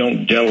you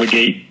don't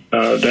delegate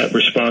that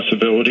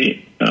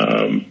responsibility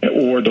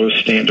or those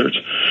standards.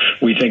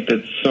 We think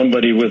that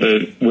somebody with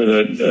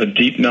a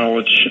deep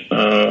knowledge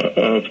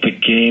of the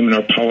game and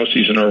our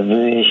policies and our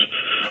rules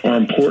are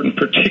important,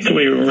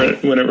 particularly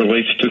when it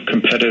relates to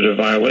competitive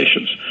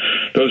violations.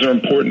 Those are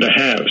important to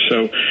have.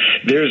 So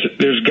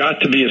there's got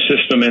to be a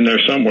system in there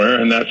somewhere,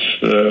 and that's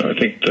I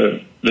think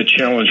the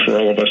challenge for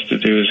all of us to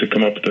do is to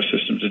come up with a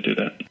system to do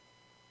that.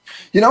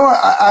 You know,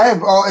 I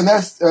have, and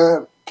that's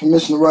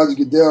Commissioner Roger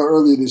Goodell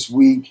earlier this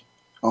week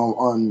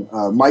on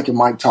Mike and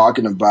Mike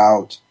talking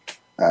about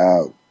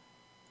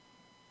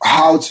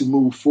how to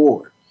move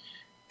forward.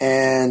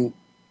 And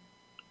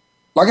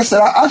like I said,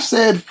 I've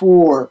said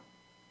for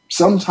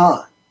some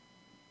time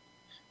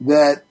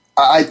that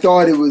I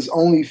thought it was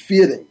only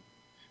fitting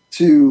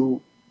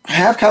to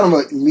have kind of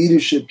a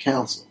leadership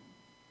council.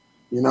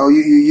 You know,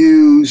 you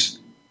use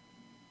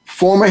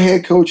former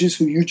head coaches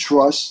who you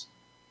trust,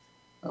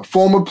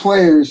 former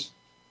players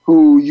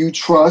who you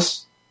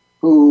trust,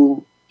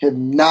 who have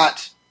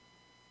not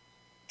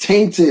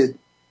tainted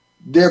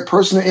their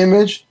personal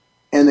image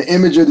and the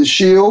image of the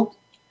Shield,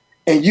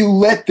 and you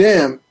let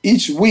them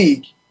each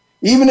week,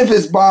 even if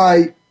it's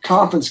by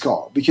conference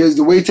call, because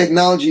the way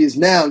technology is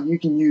now, you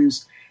can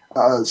use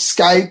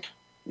Skype,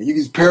 and you can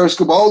use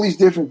Periscope, all these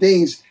different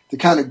things to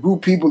kind of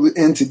group people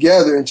in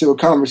together into a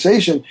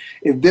conversation.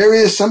 If there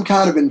is some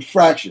kind of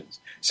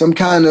infractions, some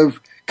kind of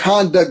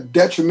conduct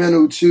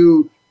detrimental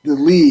to the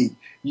league,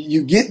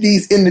 you get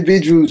these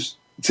individuals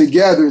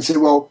together and say,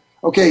 well,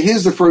 okay,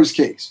 here's the first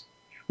case.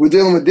 We're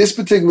dealing with this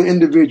particular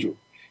individual.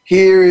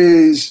 Here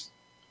is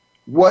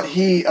what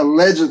he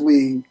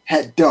allegedly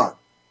had done.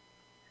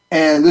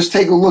 And let's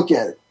take a look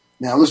at it.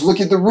 Now, let's look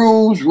at the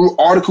rules.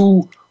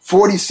 Article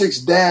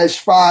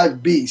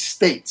 46-5B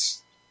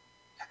states.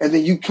 And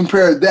then you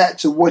compare that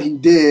to what he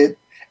did,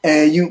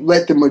 and you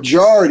let the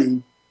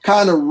majority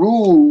kind of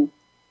rule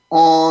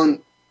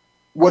on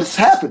what's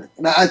happening.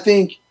 And I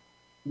think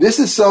this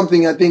is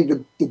something I think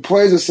the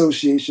Players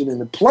Association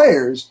and the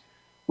players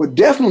would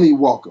definitely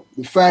welcome.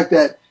 The fact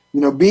that,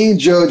 you know, being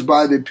judged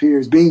by their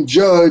peers, being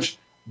judged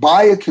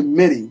by a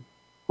committee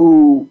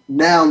who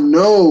now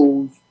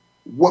knows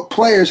what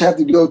players have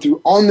to go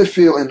through on the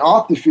field and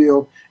off the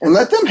field, and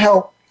let them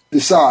help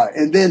decide.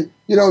 And then,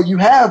 you know, you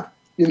have,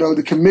 you know,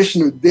 the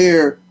commissioner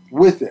there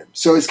with them.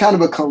 So it's kind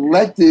of a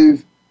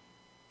collective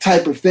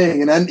type of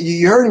thing. And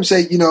you heard him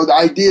say, you know, the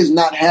idea is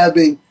not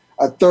having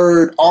a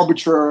third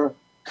arbiter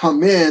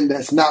come in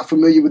that's not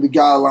familiar with the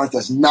guidelines,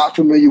 that's not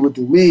familiar with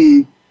the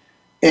league,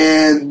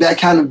 and that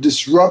kind of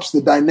disrupts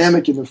the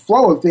dynamic and the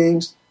flow of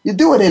things. You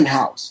do it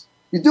in-house.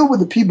 You do it with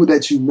the people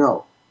that you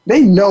know.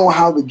 They know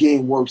how the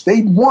game works.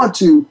 They want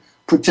to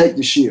protect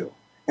the Shield.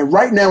 And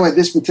right now at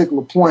this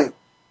particular point,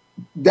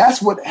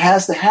 that's what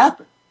has to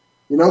happen.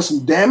 You know,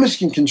 some damage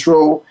can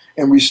control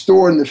and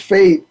restore the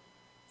faith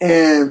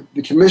and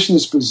the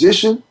commissioner's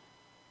position,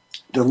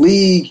 the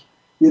league,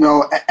 you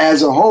know,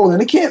 as a whole.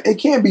 And it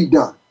can't be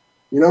done.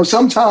 You know,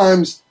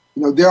 sometimes,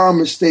 you know, there are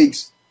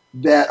mistakes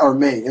that are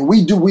made. And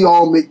we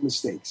all make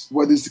mistakes,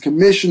 whether it's the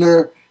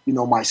commissioner, you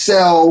know,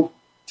 myself,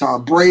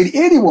 Tom Brady,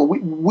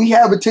 anyone. We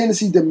have a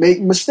tendency to make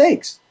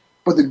mistakes.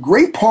 But the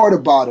great part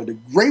about it, the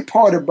great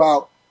part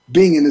about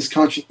being in this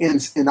country,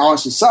 in our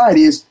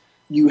society, is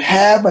you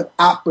have an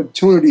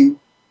opportunity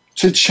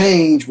to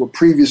change what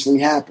previously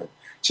happened,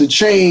 to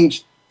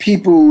change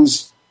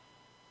people's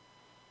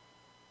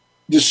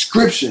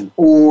description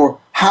or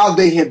how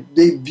they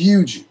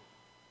viewed you.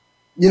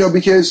 You know,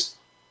 because,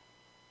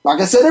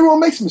 like I said, everyone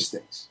makes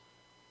mistakes.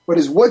 But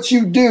it's what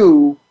you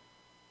do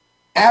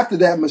after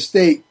that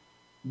mistake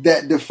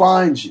that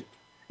defines you.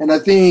 And I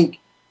think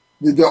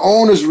that the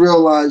owners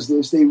realize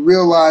this. They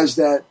realize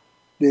that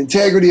the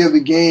integrity of the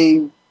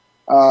game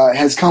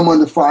has come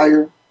under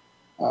fire.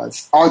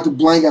 Arthur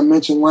Blank, I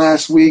mentioned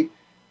last week,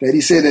 that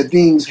he said that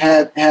things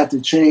have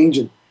to change.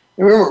 And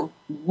remember,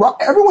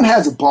 everyone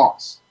has a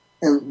boss.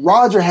 And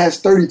Roger has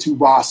 32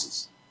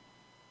 bosses.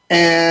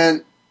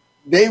 And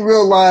they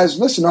realize,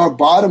 listen, our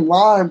bottom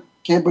line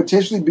can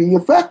potentially be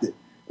affected.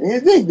 And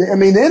I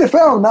mean, the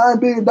NFL, $9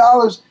 billion,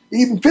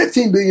 even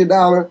 $15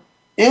 billion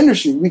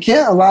industry. We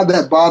can't allow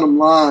that bottom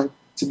line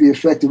to be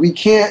effective. We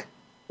can't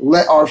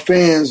let our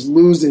fans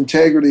lose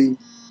integrity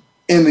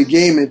in the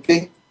game and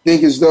think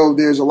as though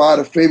there's a lot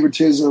of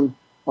favoritism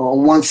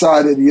on one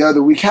side or the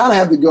other. We kind of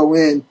have to go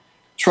in,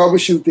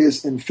 troubleshoot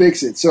this, and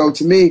fix it. So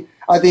to me,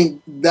 I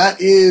think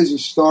that is a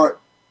start.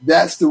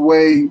 That's the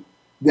way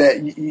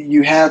that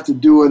you have to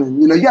do it.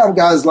 And, you have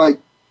guys like,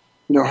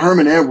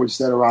 Herman Edwards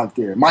that are out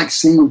there, Mike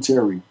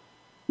Singletary.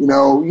 You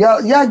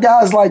got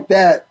guys like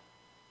that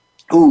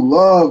who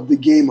love the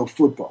game of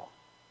football.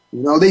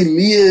 They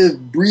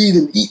live, breathe,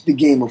 and eat the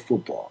game of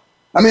football.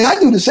 I mean, I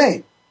do the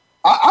same.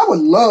 I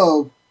would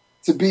love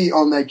to be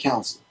on that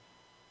council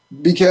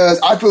because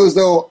I feel as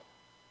though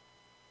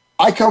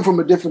I come from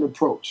a different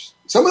approach.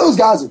 Some of those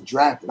guys are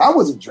drafted. I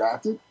wasn't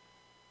drafted.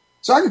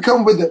 So I could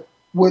come with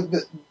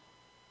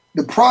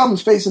the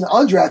problems facing the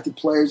undrafted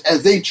players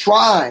as they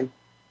try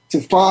to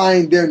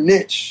find their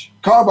niche,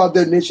 carve out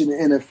their niche in the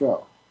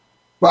NFL.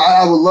 But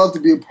I would love to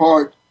be a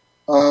part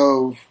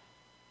of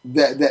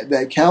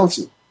that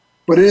council.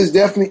 But it is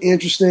definitely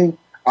interesting.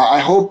 I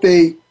hope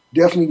they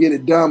definitely get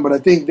it done. But I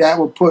think that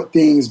will put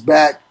things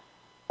back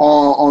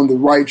on the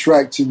right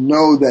track to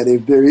know that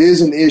if there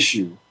is an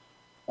issue,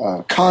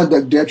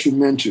 conduct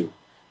detrimental,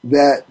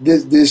 that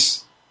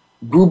this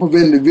group of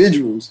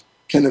individuals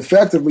can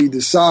effectively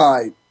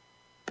decide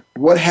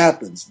what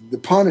happens, the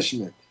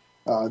punishment,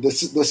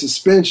 the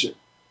suspension.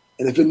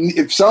 And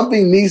if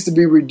something needs to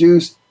be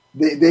reduced,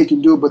 they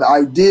can do it. But the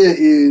idea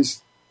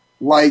is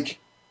like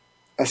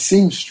a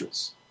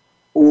seamstress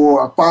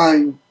or a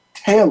fine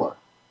tailor.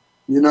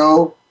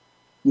 You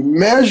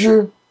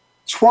measure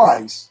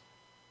twice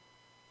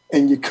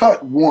and you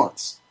cut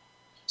once.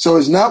 So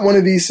it's not one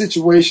of these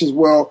situations,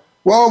 well,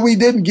 we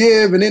didn't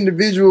give an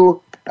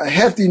individual a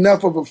hefty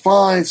enough of a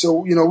fine, so,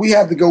 we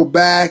have to go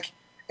back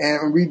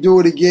and redo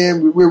it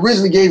again. We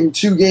originally gave him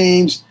 2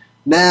 games.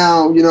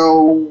 Now, we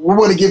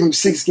want to give him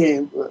 6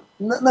 games.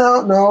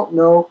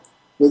 No.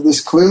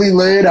 Let's clearly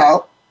lay it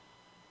out.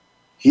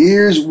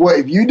 Here's what,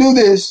 if you do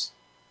this,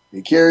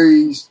 it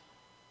carries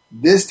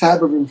this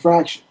type of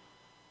infraction.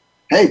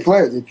 Hey,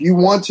 players, if you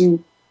want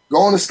to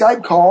go on a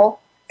Skype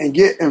call and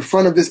get in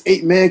front of this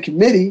 8-man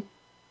committee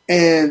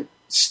and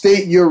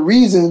state your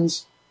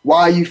reasons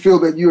why you feel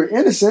that you're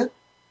innocent,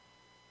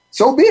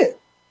 so be it.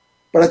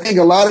 But I think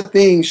a lot of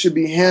things should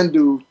be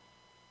handled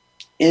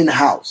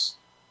in-house.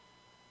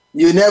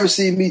 You never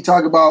see me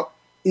talk about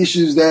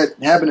issues that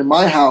happen in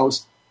my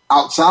house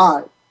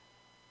outside.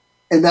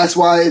 And that's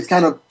why it's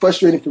kind of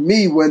frustrating for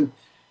me when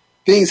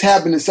things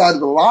happen inside of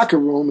the locker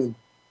room and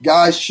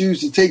guys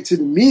choose to take to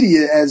the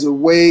media as a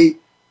way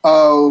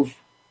of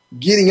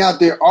getting out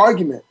their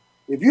argument.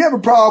 If you have a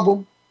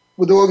problem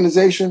with the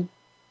organization,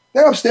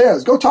 they're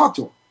upstairs. Go talk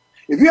to them.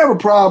 If you have a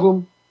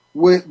problem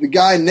with the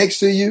guy next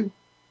to you,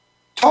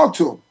 talk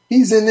to him.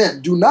 He's in there.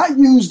 Do not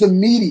use the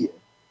media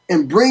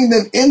and bring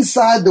them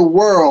inside the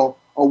world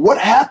of what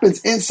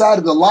happens inside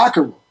of the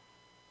locker room.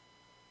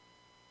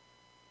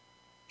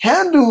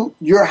 Handle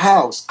your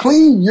house.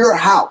 Clean your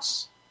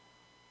house.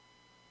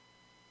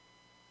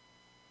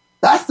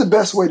 That's the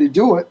best way to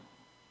do it.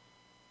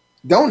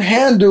 Don't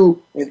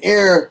handle and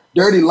air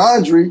dirty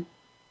laundry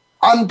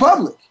out in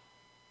public.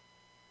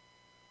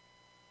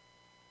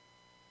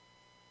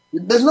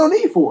 There's no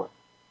need for it.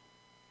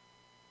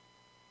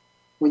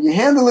 When you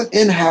handle it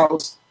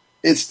in-house,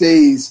 it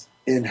stays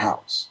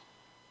in-house.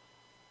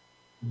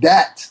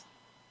 That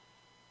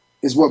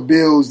is what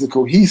builds the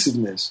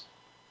cohesiveness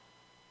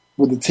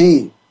with the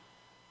team,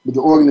 with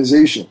the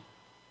organization.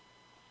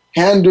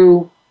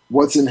 Handle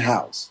what's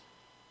in-house.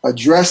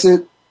 Address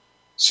it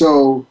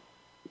so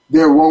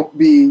there won't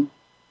be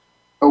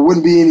or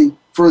wouldn't be any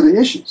further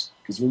issues.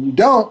 Because when you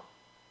don't,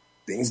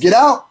 things get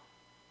out.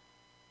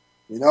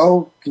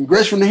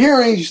 Congressional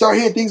hearings, you start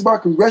hearing things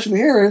about congressional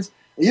hearings,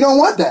 and you don't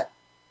want that.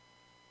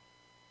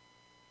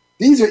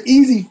 These are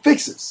easy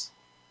fixes.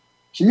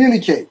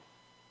 Communicate.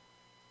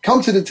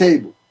 Come to the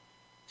table.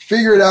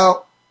 Figure it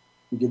out.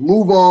 We can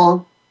move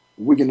on.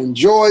 We can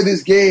enjoy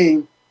this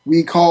game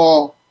we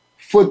call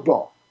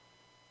football.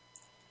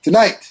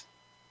 Tonight,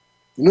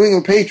 the New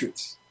England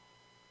Patriots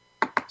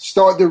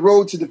start their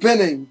road to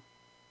defending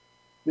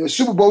their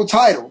Super Bowl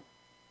title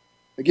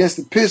against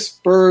the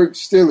Pittsburgh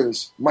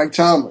Steelers, Mike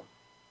Tomlin.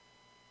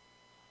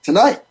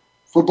 Tonight,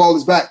 football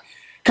is back.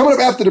 Coming up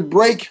after the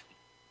break,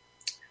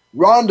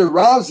 Ronda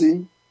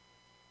Rousey.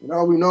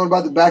 We've known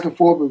about the back and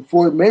forth with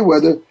Floyd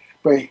Mayweather,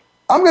 but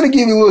I'm going to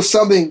give you a little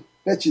something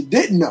that you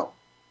didn't know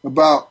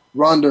about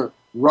Ronda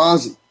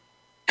Rousey.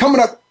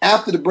 Coming up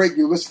after the break,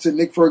 you'll listen to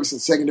Nick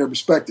Ferguson's Secondary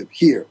Perspective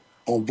here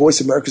on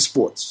Voice America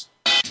Sports.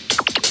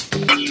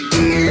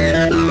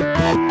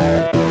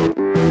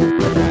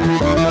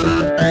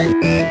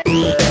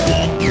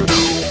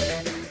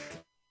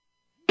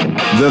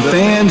 The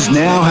fans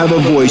now have a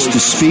voice to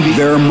speak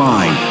their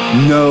mind.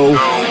 No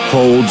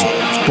holds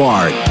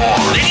barred.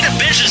 They need to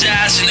bench his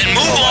ass and then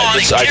move on.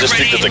 I just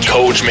think that the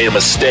coach made a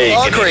mistake.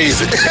 All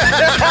crazy.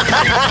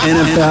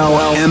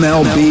 NFL,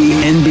 MLB,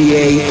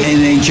 NBA,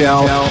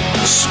 NHL.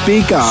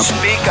 Speak up.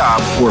 Speak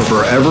up. Or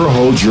forever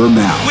hold your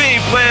mouth. We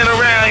ain't playing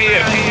around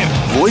here.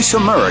 Voice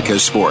America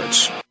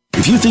Sports.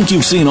 If you think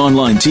you've seen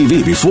online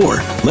TV before,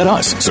 let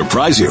us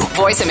surprise you.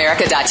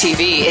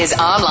 VoiceAmerica.tv is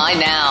online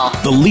now.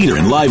 The leader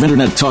in live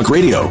Internet talk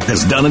radio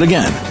has done it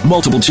again.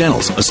 Multiple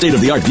channels, a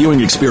state-of-the-art viewing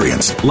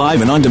experience,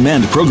 live and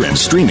on-demand programs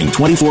streaming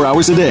 24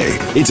 hours a day.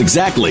 It's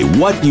exactly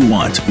what you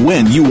want,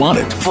 when you want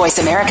it.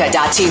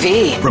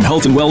 VoiceAmerica.tv. From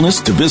health and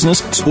wellness to business,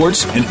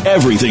 sports, and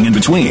everything in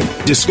between.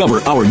 Discover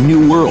our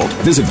new world.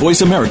 Visit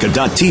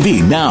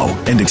VoiceAmerica.tv now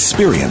and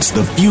experience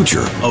the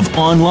future of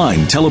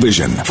online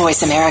television.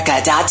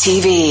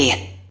 VoiceAmerica.tv.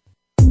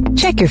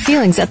 Check your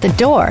feelings at the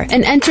door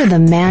and enter the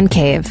Man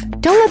Cave.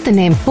 Don't let the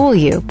name fool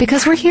you,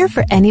 because we're here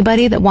for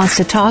anybody that wants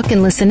to talk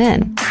and listen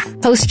in.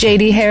 Hosts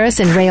J.D. Harris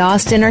and Ray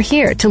Austin are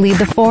here to lead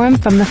the forum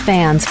from the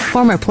fans,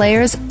 former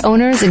players,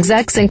 owners,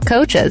 execs, and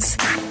coaches.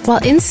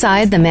 While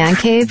inside the Man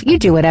Cave, you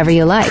do whatever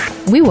you like.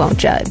 We won't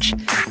judge.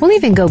 We'll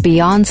even go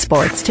beyond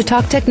sports to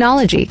talk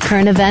technology,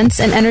 current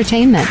events, and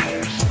entertainment.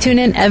 Tune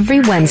in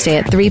every Wednesday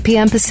at 3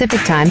 p.m.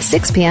 Pacific Time,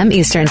 6 p.m.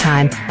 Eastern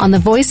Time on the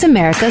Voice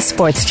America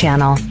Sports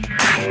Channel.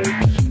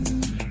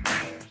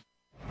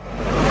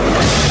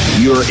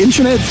 Your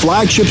internet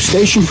flagship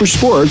station for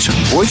sports,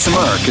 Voice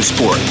America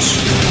Sports.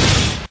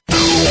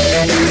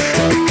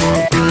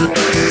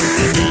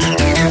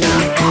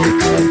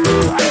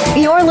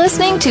 You're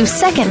listening to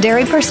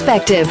Secondary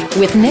Perspective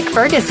with Nick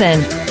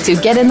Ferguson. To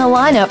get in the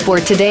lineup for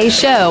today's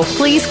show,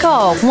 please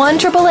call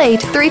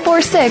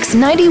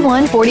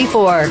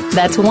 1-888-346-9144.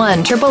 That's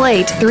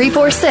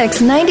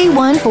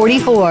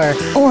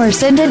 1-888-346-9144. Or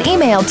send an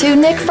email to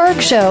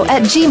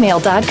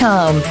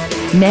nickfergshow@gmail.com.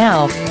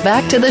 Now,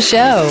 back to the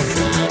show.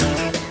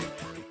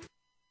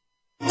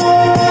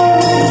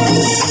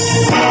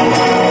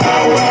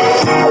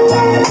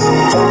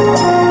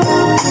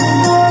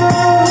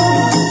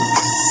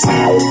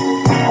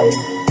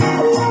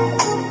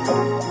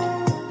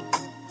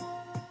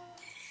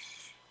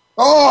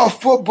 Oh,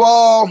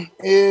 football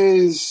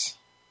is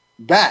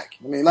back.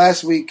 I mean,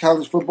 last week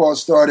college football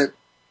started,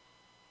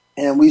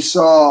 and we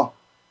saw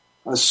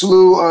a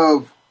slew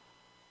of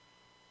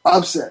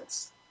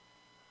upsets.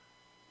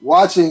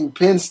 Watching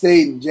Penn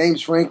State and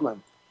James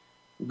Franklin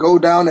go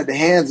down at the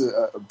hands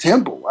of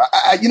Temple.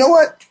 You know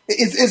what?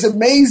 It's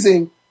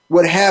amazing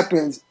what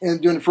happens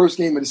during the first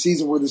game of the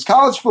season, whether it's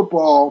college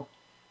football,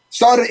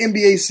 start an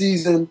NBA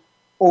season,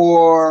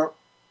 or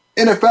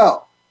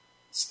NFL.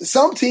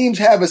 Some teams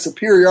have a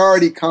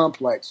superiority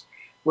complex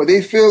where they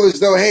feel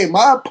as though, hey,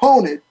 my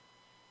opponent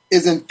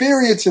is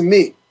inferior to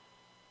me.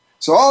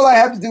 So all I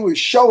have to do is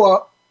show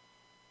up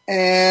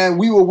and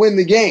we will win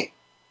the game.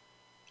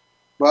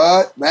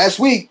 But last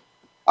week,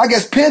 I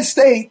guess Penn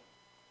State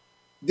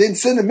didn't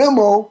send a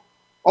memo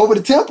over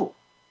to Temple.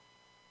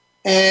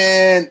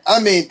 And, I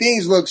mean,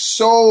 things look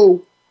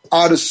so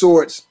out of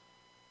sorts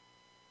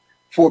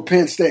for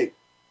Penn State.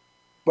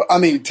 But, I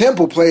mean,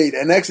 Temple played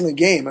an excellent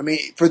game. I mean,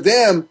 for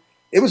them,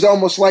 it was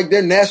almost like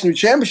their national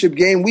championship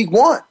game week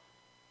one.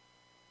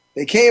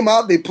 They came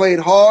out, they played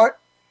hard,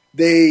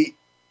 they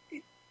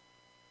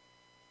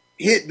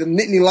hit the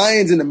Nittany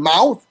Lions in the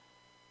mouth,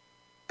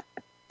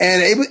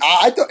 and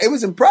I thought it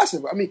was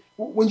impressive. I mean,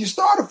 when you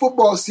start a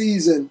football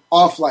season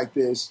off like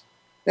this,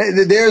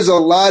 there's a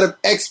lot of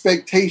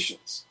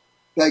expectations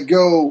that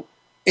go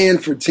in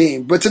for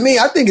teams. But to me,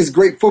 I think it's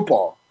great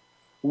football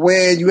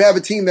when you have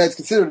a team that's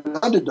considered an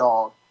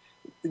underdog.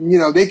 You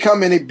know, they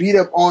come in, they beat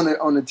up on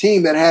a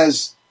team that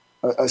has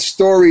a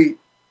storied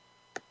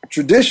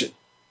tradition.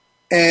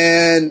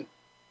 And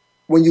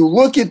when you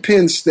look at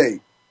Penn State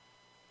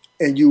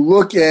and you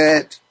look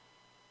at,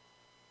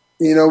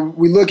 you know,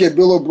 we look at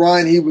Bill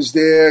O'Brien, he was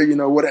there, you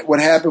know, what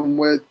happened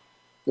with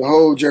the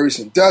whole Jerry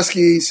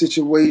Sandusky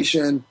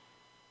situation.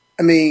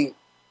 I mean,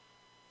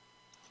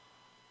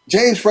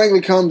 James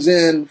Franklin comes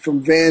in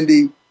from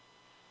Vandy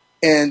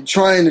and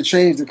trying to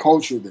change the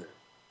culture there.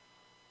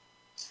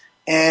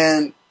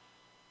 And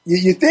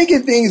you're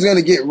thinking things are going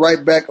to get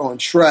right back on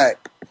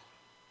track.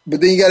 But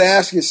then you got to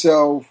ask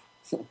yourself,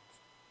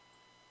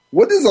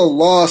 what does a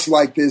loss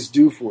like this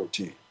do for a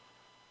team?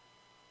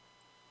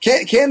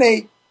 Can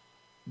they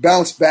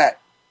bounce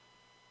back?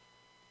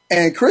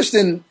 And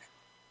Christian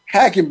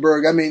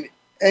Hackenberg, I mean,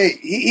 hey,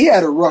 he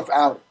had a rough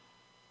outing.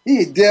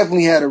 He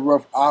definitely had a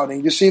rough outing.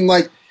 It just seemed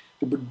like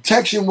the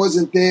protection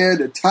wasn't there,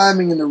 the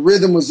timing and the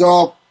rhythm was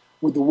off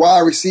with the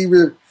wide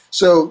receiver.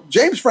 So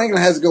James Franklin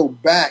has to go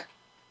back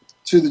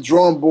to the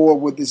drawing board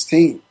with this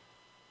team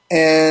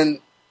and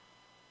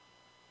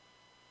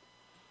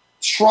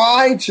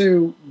try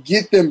to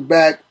get them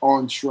back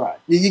on track.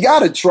 You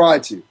got to try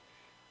to.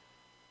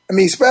 I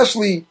mean,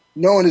 especially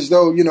knowing as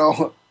though, you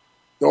know,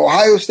 the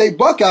Ohio State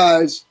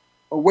Buckeyes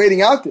are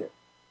waiting out there.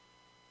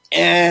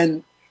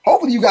 And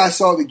hopefully you guys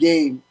saw the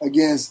game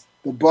against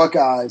the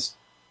Buckeyes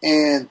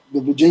and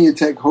the Virginia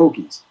Tech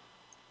Hokies.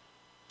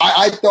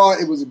 I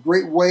thought it was a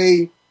great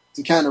way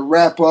to kind of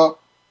wrap up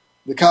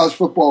the college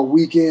football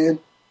weekend.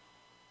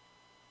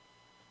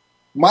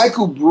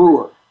 Michael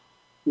Brewer,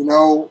 you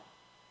know,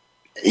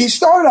 he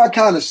started out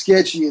kind of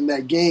sketchy in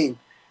that game,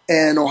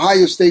 and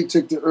Ohio State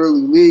took the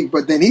early lead,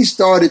 but then he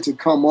started to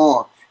come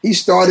on. He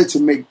started to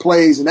make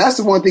plays, and that's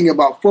the one thing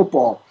about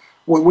football.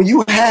 when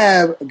you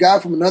have a guy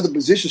from another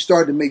position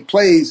start to make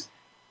plays,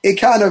 it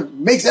kind of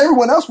makes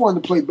everyone else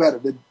want to play better.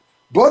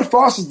 Bud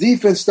Foster's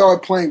defense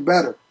started playing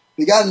better.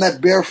 They got in that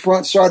bare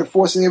front, started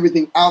forcing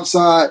everything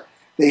outside.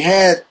 They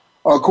had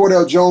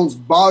Cordell Jones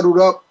bottled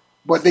up,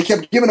 but they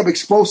kept giving up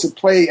explosive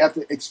play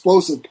after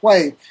explosive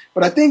play.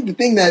 But I think the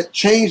thing that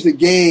changed the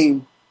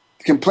game,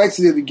 the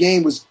complexity of the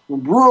game, was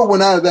when Brewer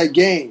went out of that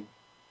game,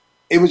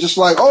 it was just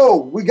like, oh,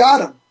 we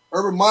got him.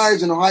 Urban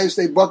Meyers and Ohio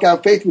State Buckeye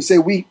Faith would say,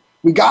 we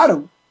got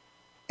him.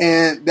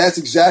 And that's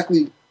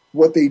exactly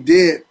what they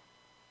did.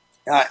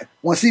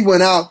 Once he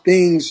went out,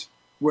 things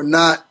were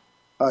not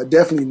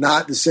definitely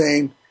not the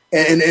same.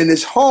 And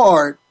it's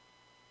hard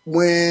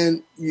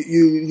when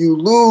you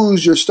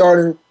lose your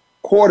starting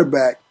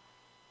quarterback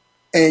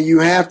and you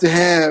have to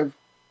have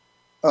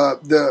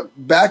the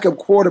backup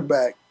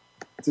quarterback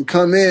to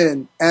come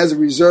in as a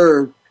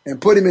reserve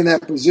and put him in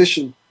that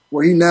position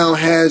where he now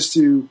has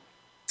to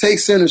take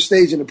center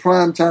stage in a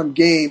primetime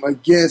game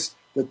against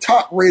the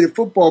top-rated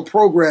football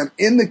program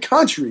in the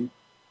country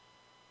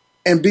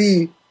and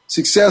be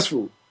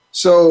successful.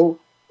 So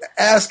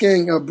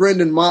asking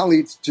Brendan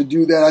Motley to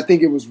do that, I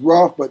think it was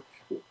rough, but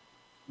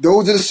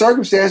those are the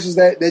circumstances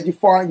that you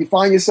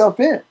find yourself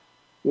in.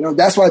 You know,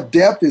 that's why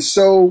depth is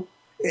so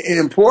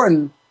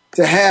important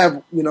to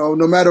have, you know,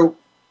 no matter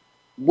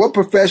what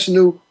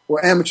professional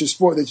or amateur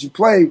sport that you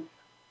play,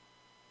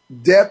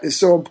 depth is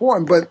so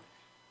important. But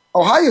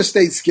Ohio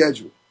State's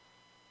schedule,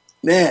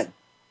 man,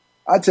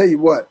 I tell you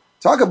what,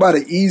 talk about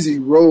an easy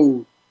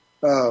road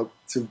to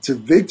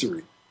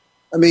victory.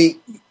 I mean,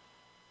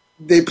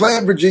 they play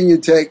at Virginia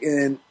Tech,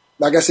 and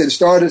like I said, it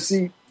started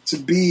to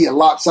be a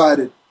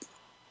lopsided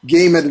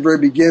game at the very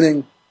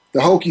beginning. The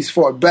Hokies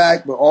fought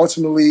back, but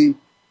ultimately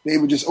they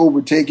were just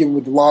overtaken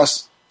with the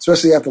loss,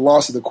 especially after the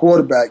loss of the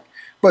quarterback.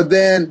 But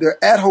then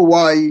they're at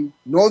Hawaii,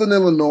 Northern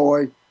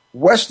Illinois,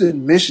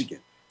 Western Michigan.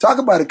 Talk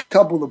about a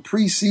couple of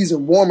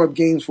preseason warm-up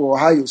games for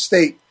Ohio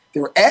State.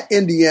 They were at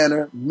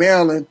Indiana,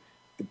 Maryland,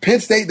 the Penn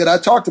State that I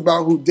talked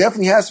about, who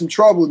definitely has some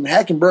trouble, and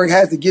Hackenberg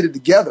has to get it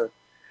together,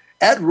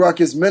 at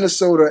Rutgers,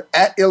 Minnesota,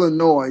 at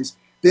Illinois.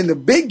 Then the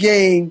big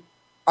game,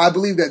 I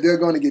believe that they're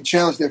going to get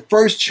challenged. Their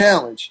first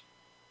challenge,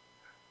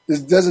 this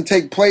doesn't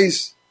take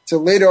place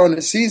till later on in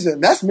the season.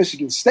 That's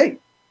Michigan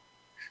State.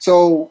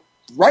 So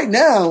right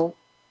now,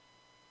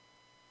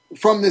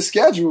 from this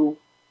schedule,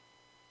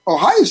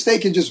 Ohio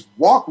State can just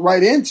walk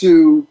right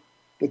into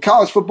the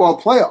college football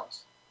playoffs.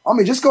 I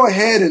mean, just go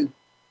ahead and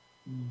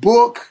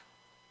book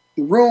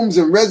the rooms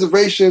and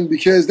reservations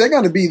because they're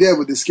going to be there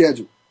with the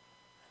schedule.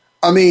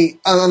 I mean,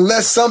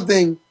 unless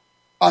something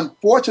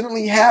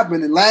unfortunately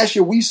happened, and last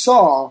year we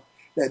saw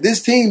that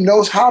this team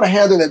knows how to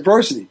handle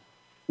adversity.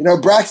 You know,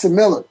 Braxton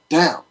Miller,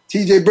 down.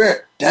 TJ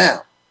Barrett,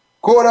 down.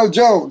 Cordell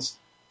Jones,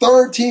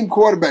 third-team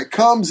quarterback,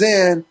 comes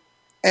in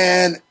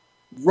and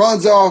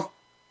runs off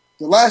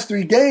the last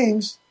 3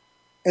 games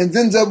and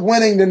ends up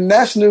winning the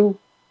national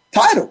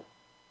title.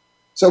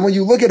 So when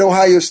you look at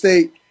Ohio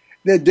State,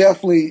 they're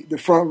definitely the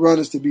front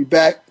runners to be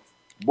back.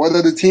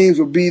 Whether the teams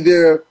will be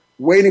there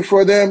waiting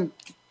for them,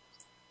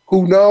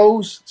 who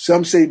knows?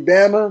 Some say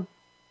Bama.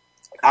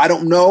 I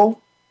don't know.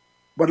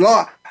 But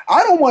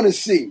I don't want to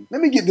see,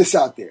 let me get this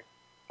out there.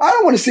 I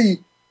don't want to see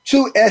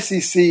 2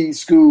 SEC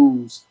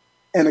schools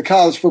in the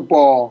college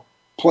football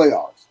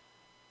playoffs.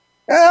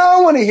 And I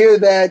don't want to hear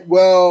that,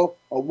 well,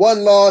 a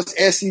one-loss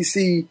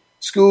SEC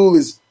school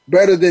is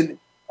better than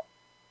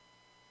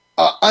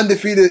an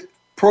undefeated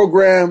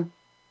program.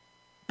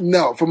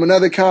 No, from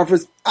another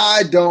conference,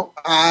 I don't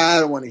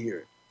want to hear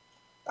it.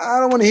 I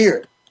don't want to hear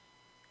it.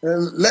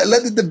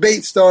 Let the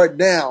debate start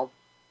now,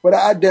 but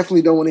I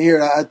definitely don't want to hear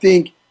it. I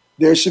think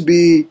there should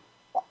be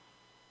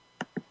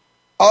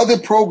other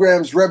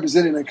programs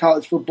represented in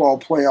college football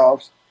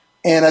playoffs,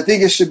 and I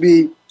think it should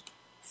be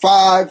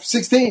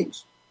 6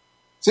 teams.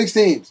 6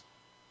 teams.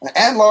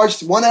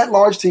 One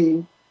at-large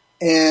team,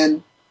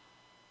 and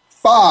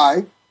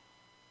 5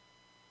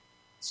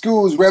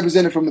 schools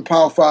represented from the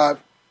Power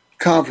 5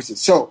 conferences.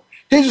 So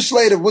here's a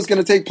slate of what's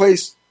going to take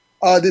place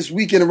this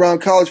weekend around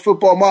college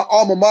football. My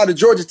alma mater,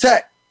 Georgia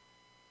Tech,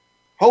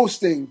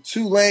 hosting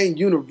Tulane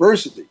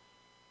University.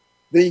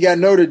 Then you got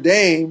Notre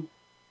Dame,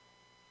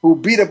 who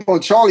beat up on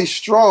Charlie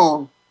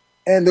Strong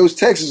and those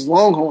Texas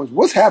Longhorns.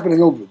 What's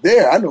happening over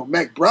there? I know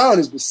Mac Brown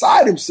is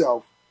beside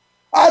himself.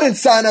 I didn't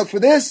sign up for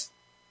this.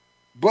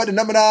 But the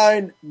number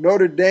 9,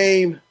 Notre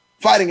Dame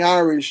Fighting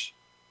Irish,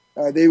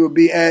 they will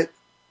be at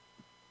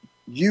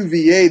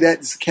UVA.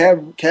 That's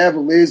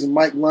Cavaliers and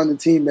Mike London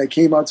team that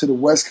came out to the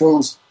West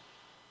Coast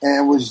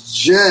and was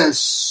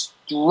just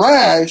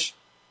thrashed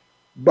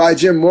by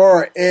Jim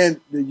Mora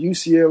and the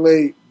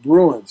UCLA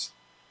Bruins.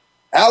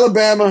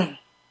 Alabama,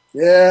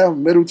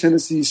 Middle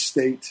Tennessee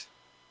State.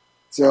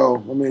 So,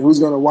 I mean, who's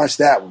going to watch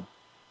that one?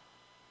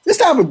 It's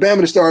time for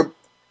Bama to start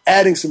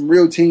adding some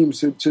real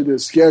teams to the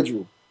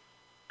schedule.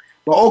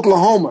 But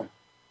Oklahoma,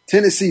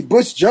 Tennessee,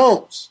 Butch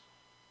Jones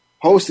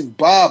hosting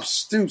Bob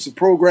Stoops, a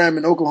program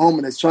in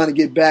Oklahoma that's trying to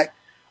get back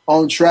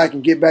on track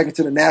and get back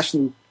into the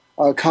national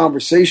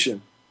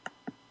conversation.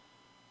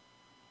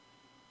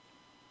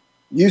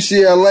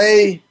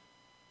 UCLA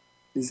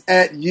is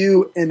at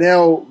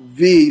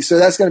UNLV, so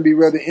that's going to be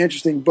rather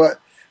interesting. But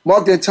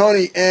Mark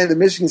D'Antoni and the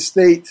Michigan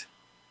State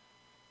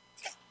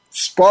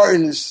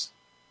Spartans,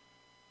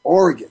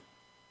 Oregon,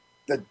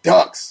 the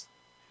Ducks.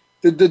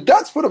 The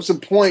Ducks put up some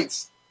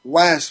points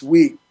last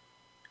week,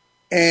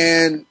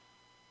 and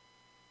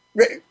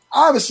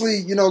obviously,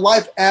 you know,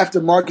 life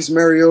after Marcus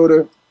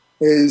Mariota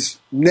is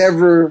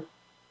never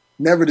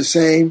the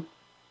same.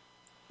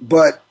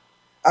 But,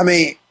 I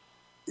mean,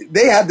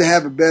 they have to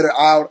have a better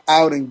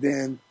outing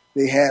than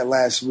they had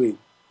last week.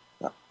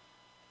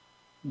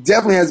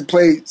 Definitely hasn't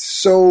played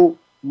so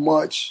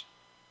much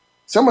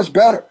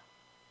better.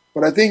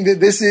 But I think that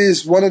this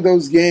is one of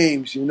those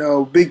games, you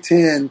know, Big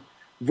Ten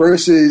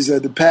versus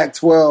the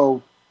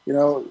Pac-12. You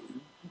know,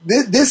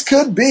 this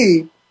could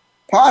be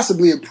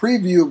possibly a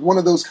preview of one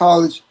of those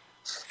college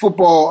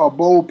football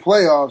bowl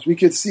playoffs. We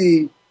could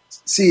see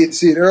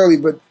it early,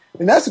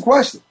 and that's the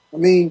question. I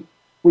mean,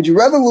 would you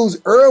rather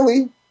lose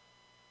early,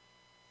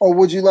 or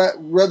would you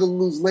rather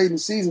lose late in the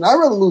season? I'd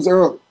rather lose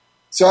early,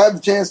 so I have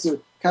the chance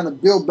to kind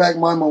of build back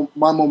my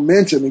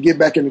momentum and get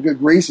back in the good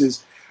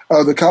graces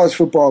of the college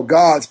football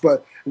gods.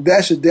 But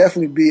that should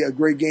definitely be a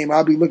great game.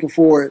 I'll be looking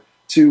forward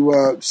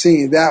to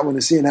seeing that one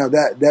and seeing how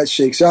that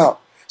shakes out.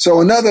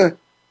 So another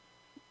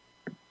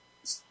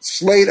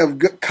slate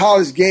of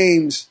college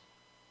games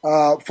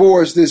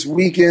for us this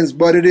weekend,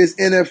 but it is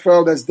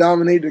NFL that's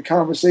dominated the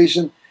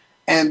conversation.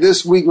 And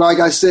this week, like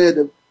I said,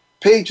 the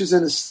Patriots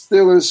and the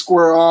Steelers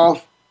square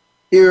off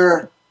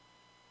here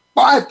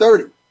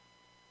 5:30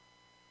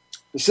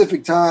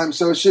 Pacific time.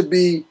 So it should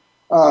be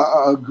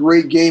a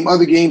great game.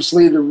 Other games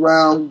slated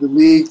around the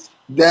league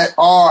that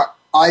are,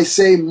 I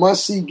say,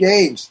 must-see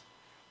games.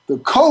 The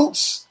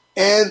Colts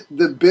and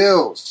the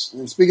Bills.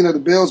 And speaking of the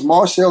Bills,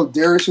 Marcel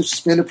Darius, who's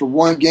suspended for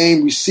one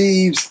game,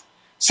 receives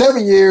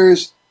 7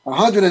 years,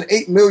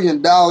 $108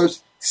 million,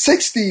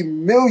 $60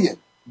 million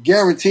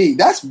guaranteed.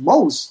 That's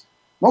most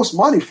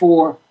money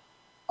for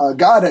a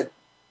guy that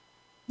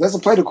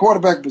doesn't play the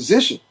quarterback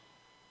position.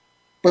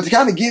 But to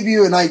kind of give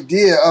you an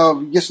idea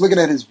of just looking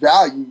at his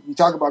value, you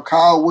talk about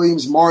Kyle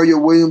Williams, Mario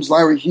Williams,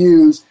 Larry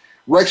Hughes,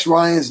 Rex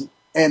Ryan,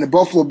 and the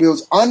Buffalo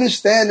Bills,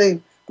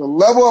 understanding the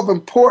level of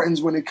importance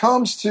when it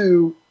comes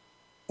to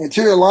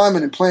interior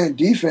linemen and playing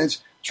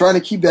defense, trying to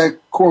keep that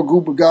core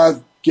group of guys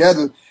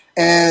together.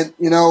 And,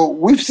 you know,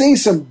 we've seen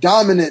some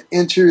dominant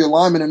interior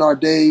linemen in our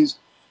days,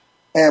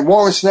 and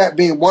Warren Sapp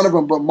being one of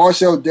them, but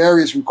Marcel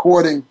Darius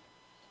recording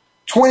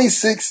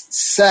 26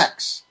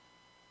 sacks.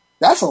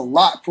 That's a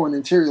lot for an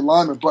interior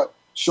lineman, but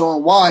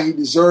showing why he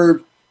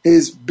deserved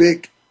his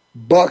big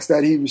bucks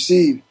that he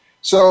received.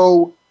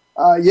 So,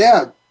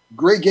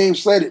 great game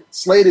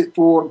slated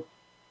for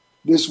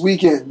this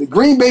weekend. The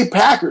Green Bay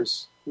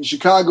Packers and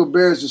Chicago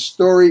Bears, the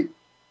story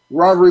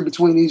rivalry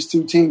between these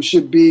two teams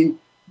should be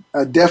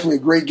definitely a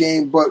great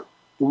game. But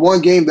the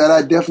one game that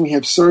I definitely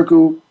have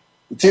circled,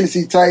 the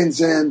Tennessee Titans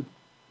and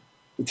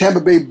the Tampa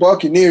Bay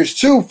Buccaneers,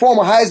 two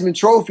former Heisman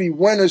Trophy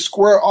winners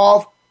square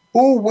off.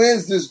 Who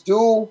wins this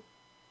duel?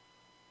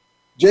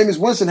 Jameis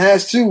Winston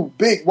has two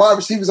big wide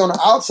receivers on the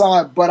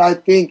outside, but I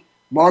think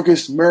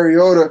Marcus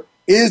Mariota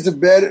is the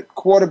better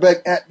quarterback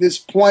at this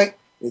point.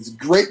 It's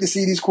great to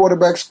see these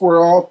quarterbacks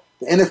square off.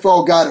 The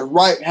NFL got it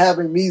right,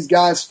 having these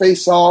guys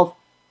face off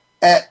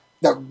at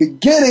the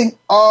beginning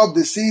of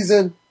the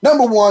season.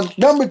 Number one,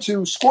 number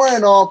two,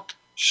 squaring off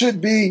should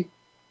be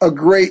a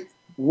great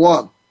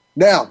one.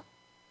 Now,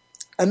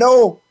 I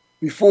know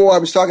before I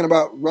was talking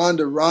about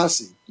Ronda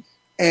Rousey,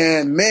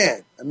 and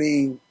man, I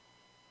mean,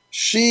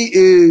 she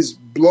is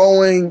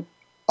blowing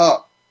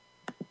up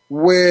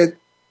with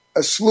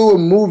a slew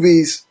of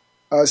movies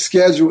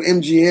scheduled.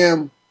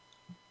 MGM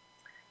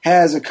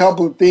has a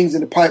couple of things in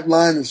the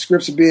pipeline, and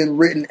scripts are being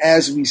written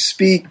as we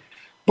speak.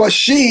 But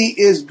she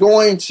is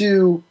going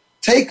to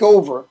take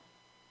over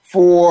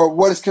for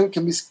what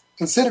can be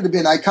considered to be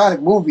an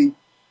iconic movie,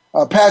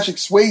 Patrick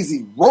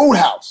Swayze,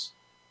 Roadhouse.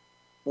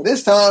 But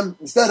this time,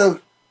 instead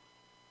of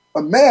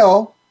a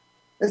male,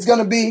 it's going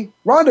to be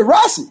Ronda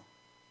Rousey.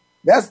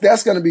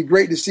 That's going to be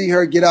great to see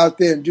her get out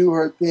there and do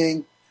her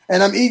thing.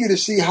 And I'm eager to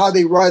see how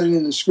they write it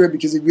in the script,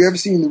 because if you've ever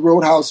seen the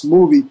Roadhouse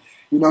movie,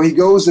 you know, he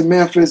goes to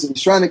Memphis and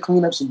he's trying to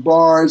clean up some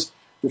bars.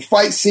 The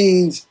fight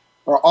scenes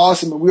are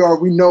awesome, and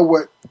we know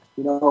what,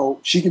 you know,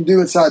 she can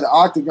do inside the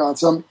octagon.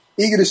 So I'm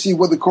eager to see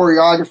what the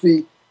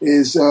choreography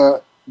is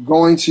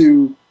going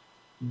to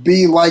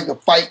be like, the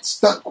fight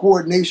stunt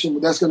coordination,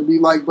 what that's going to be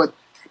like. But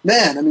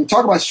man, I mean,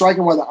 talk about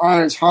striking while the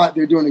iron's hot.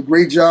 They're doing a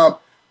great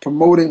job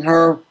promoting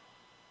her.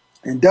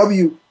 And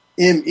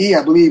WME,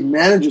 I believe,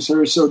 manages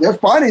her. So they're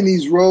finding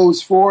these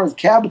roles for us,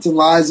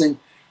 capitalizing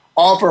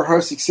off of her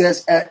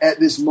success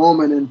at this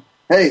moment. And,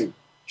 hey,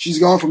 she's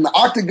gone from the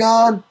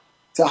octagon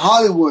to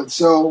Hollywood.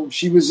 So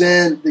she was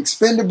in The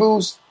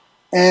Expendables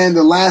and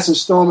the last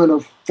installment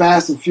of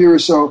Fast and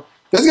Furious. So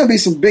there's going to be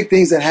some big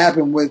things that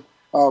happen with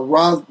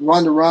Ronda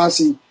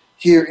Rousey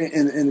here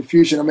in the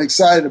future. And I'm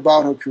excited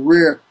about her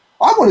career.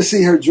 I want to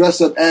see her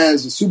dress up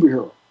as a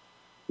superhero.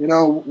 You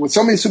know, with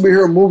so many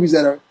superhero movies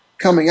that are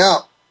coming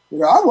out, you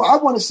know, I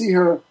want to see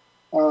her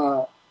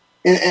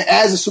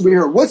as a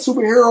superhero. What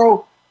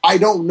superhero, I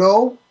don't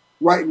know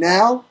right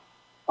now,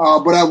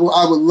 but I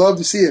would love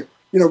to see it.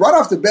 Right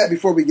off the bat,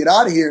 before we get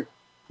out of here,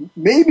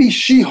 maybe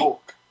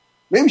She-Hulk.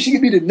 Maybe she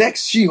could be the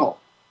next She-Hulk.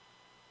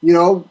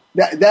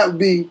 That would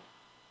be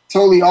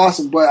totally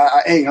awesome.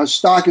 But, hey, her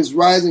stock is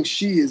rising.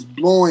 She is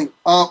blowing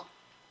up.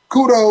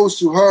 Kudos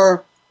to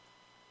her.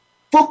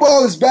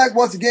 Football is back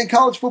once again.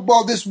 College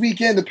football this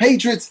weekend. The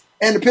Patriots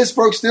and the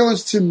Pittsburgh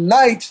Steelers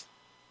tonight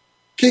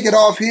kick it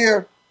off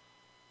here.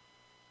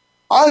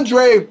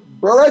 Andre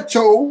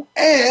Barreto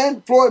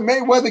and Floyd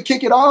Mayweather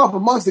kick it off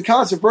amongst the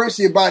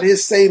controversy about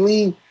his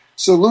saline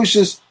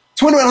solutions.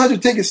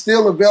 2,100 tickets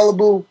still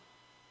available.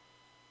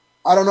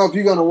 I don't know if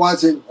you're going to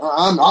watch it.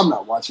 I'm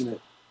not watching it.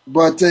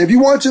 But if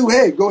you want to,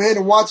 hey, go ahead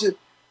and watch it.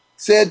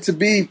 Said to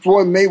be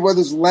Floyd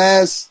Mayweather's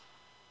last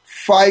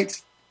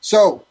fight.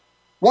 So,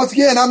 once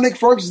again, I'm Nick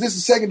Ferguson. This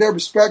is Secondary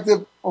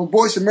Perspective on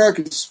Voice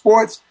America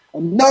Sports.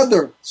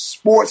 Another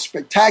sports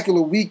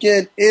spectacular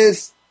weekend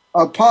is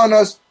upon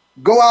us.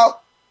 Go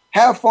out,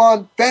 have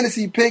fun,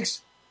 fantasy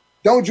picks,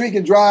 don't drink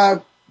and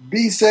drive,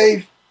 be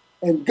safe,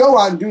 and go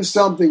out and do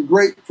something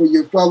great for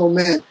your fellow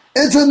man.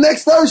 Until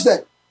next Thursday,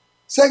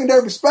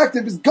 Secondary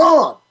Perspective is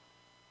gone.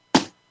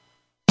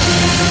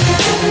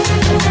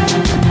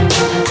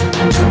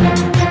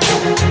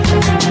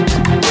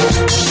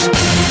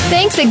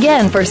 Thanks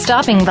again for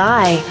stopping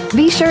by.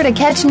 Be sure to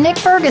catch Nick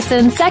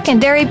Ferguson's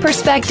Secondary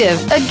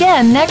Perspective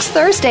again next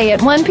Thursday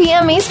at 1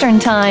 p.m. Eastern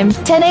Time,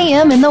 10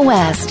 a.m. in the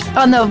West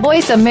on the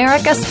Voice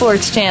America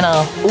Sports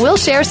Channel. We'll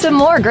share some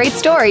more great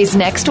stories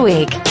next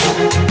week.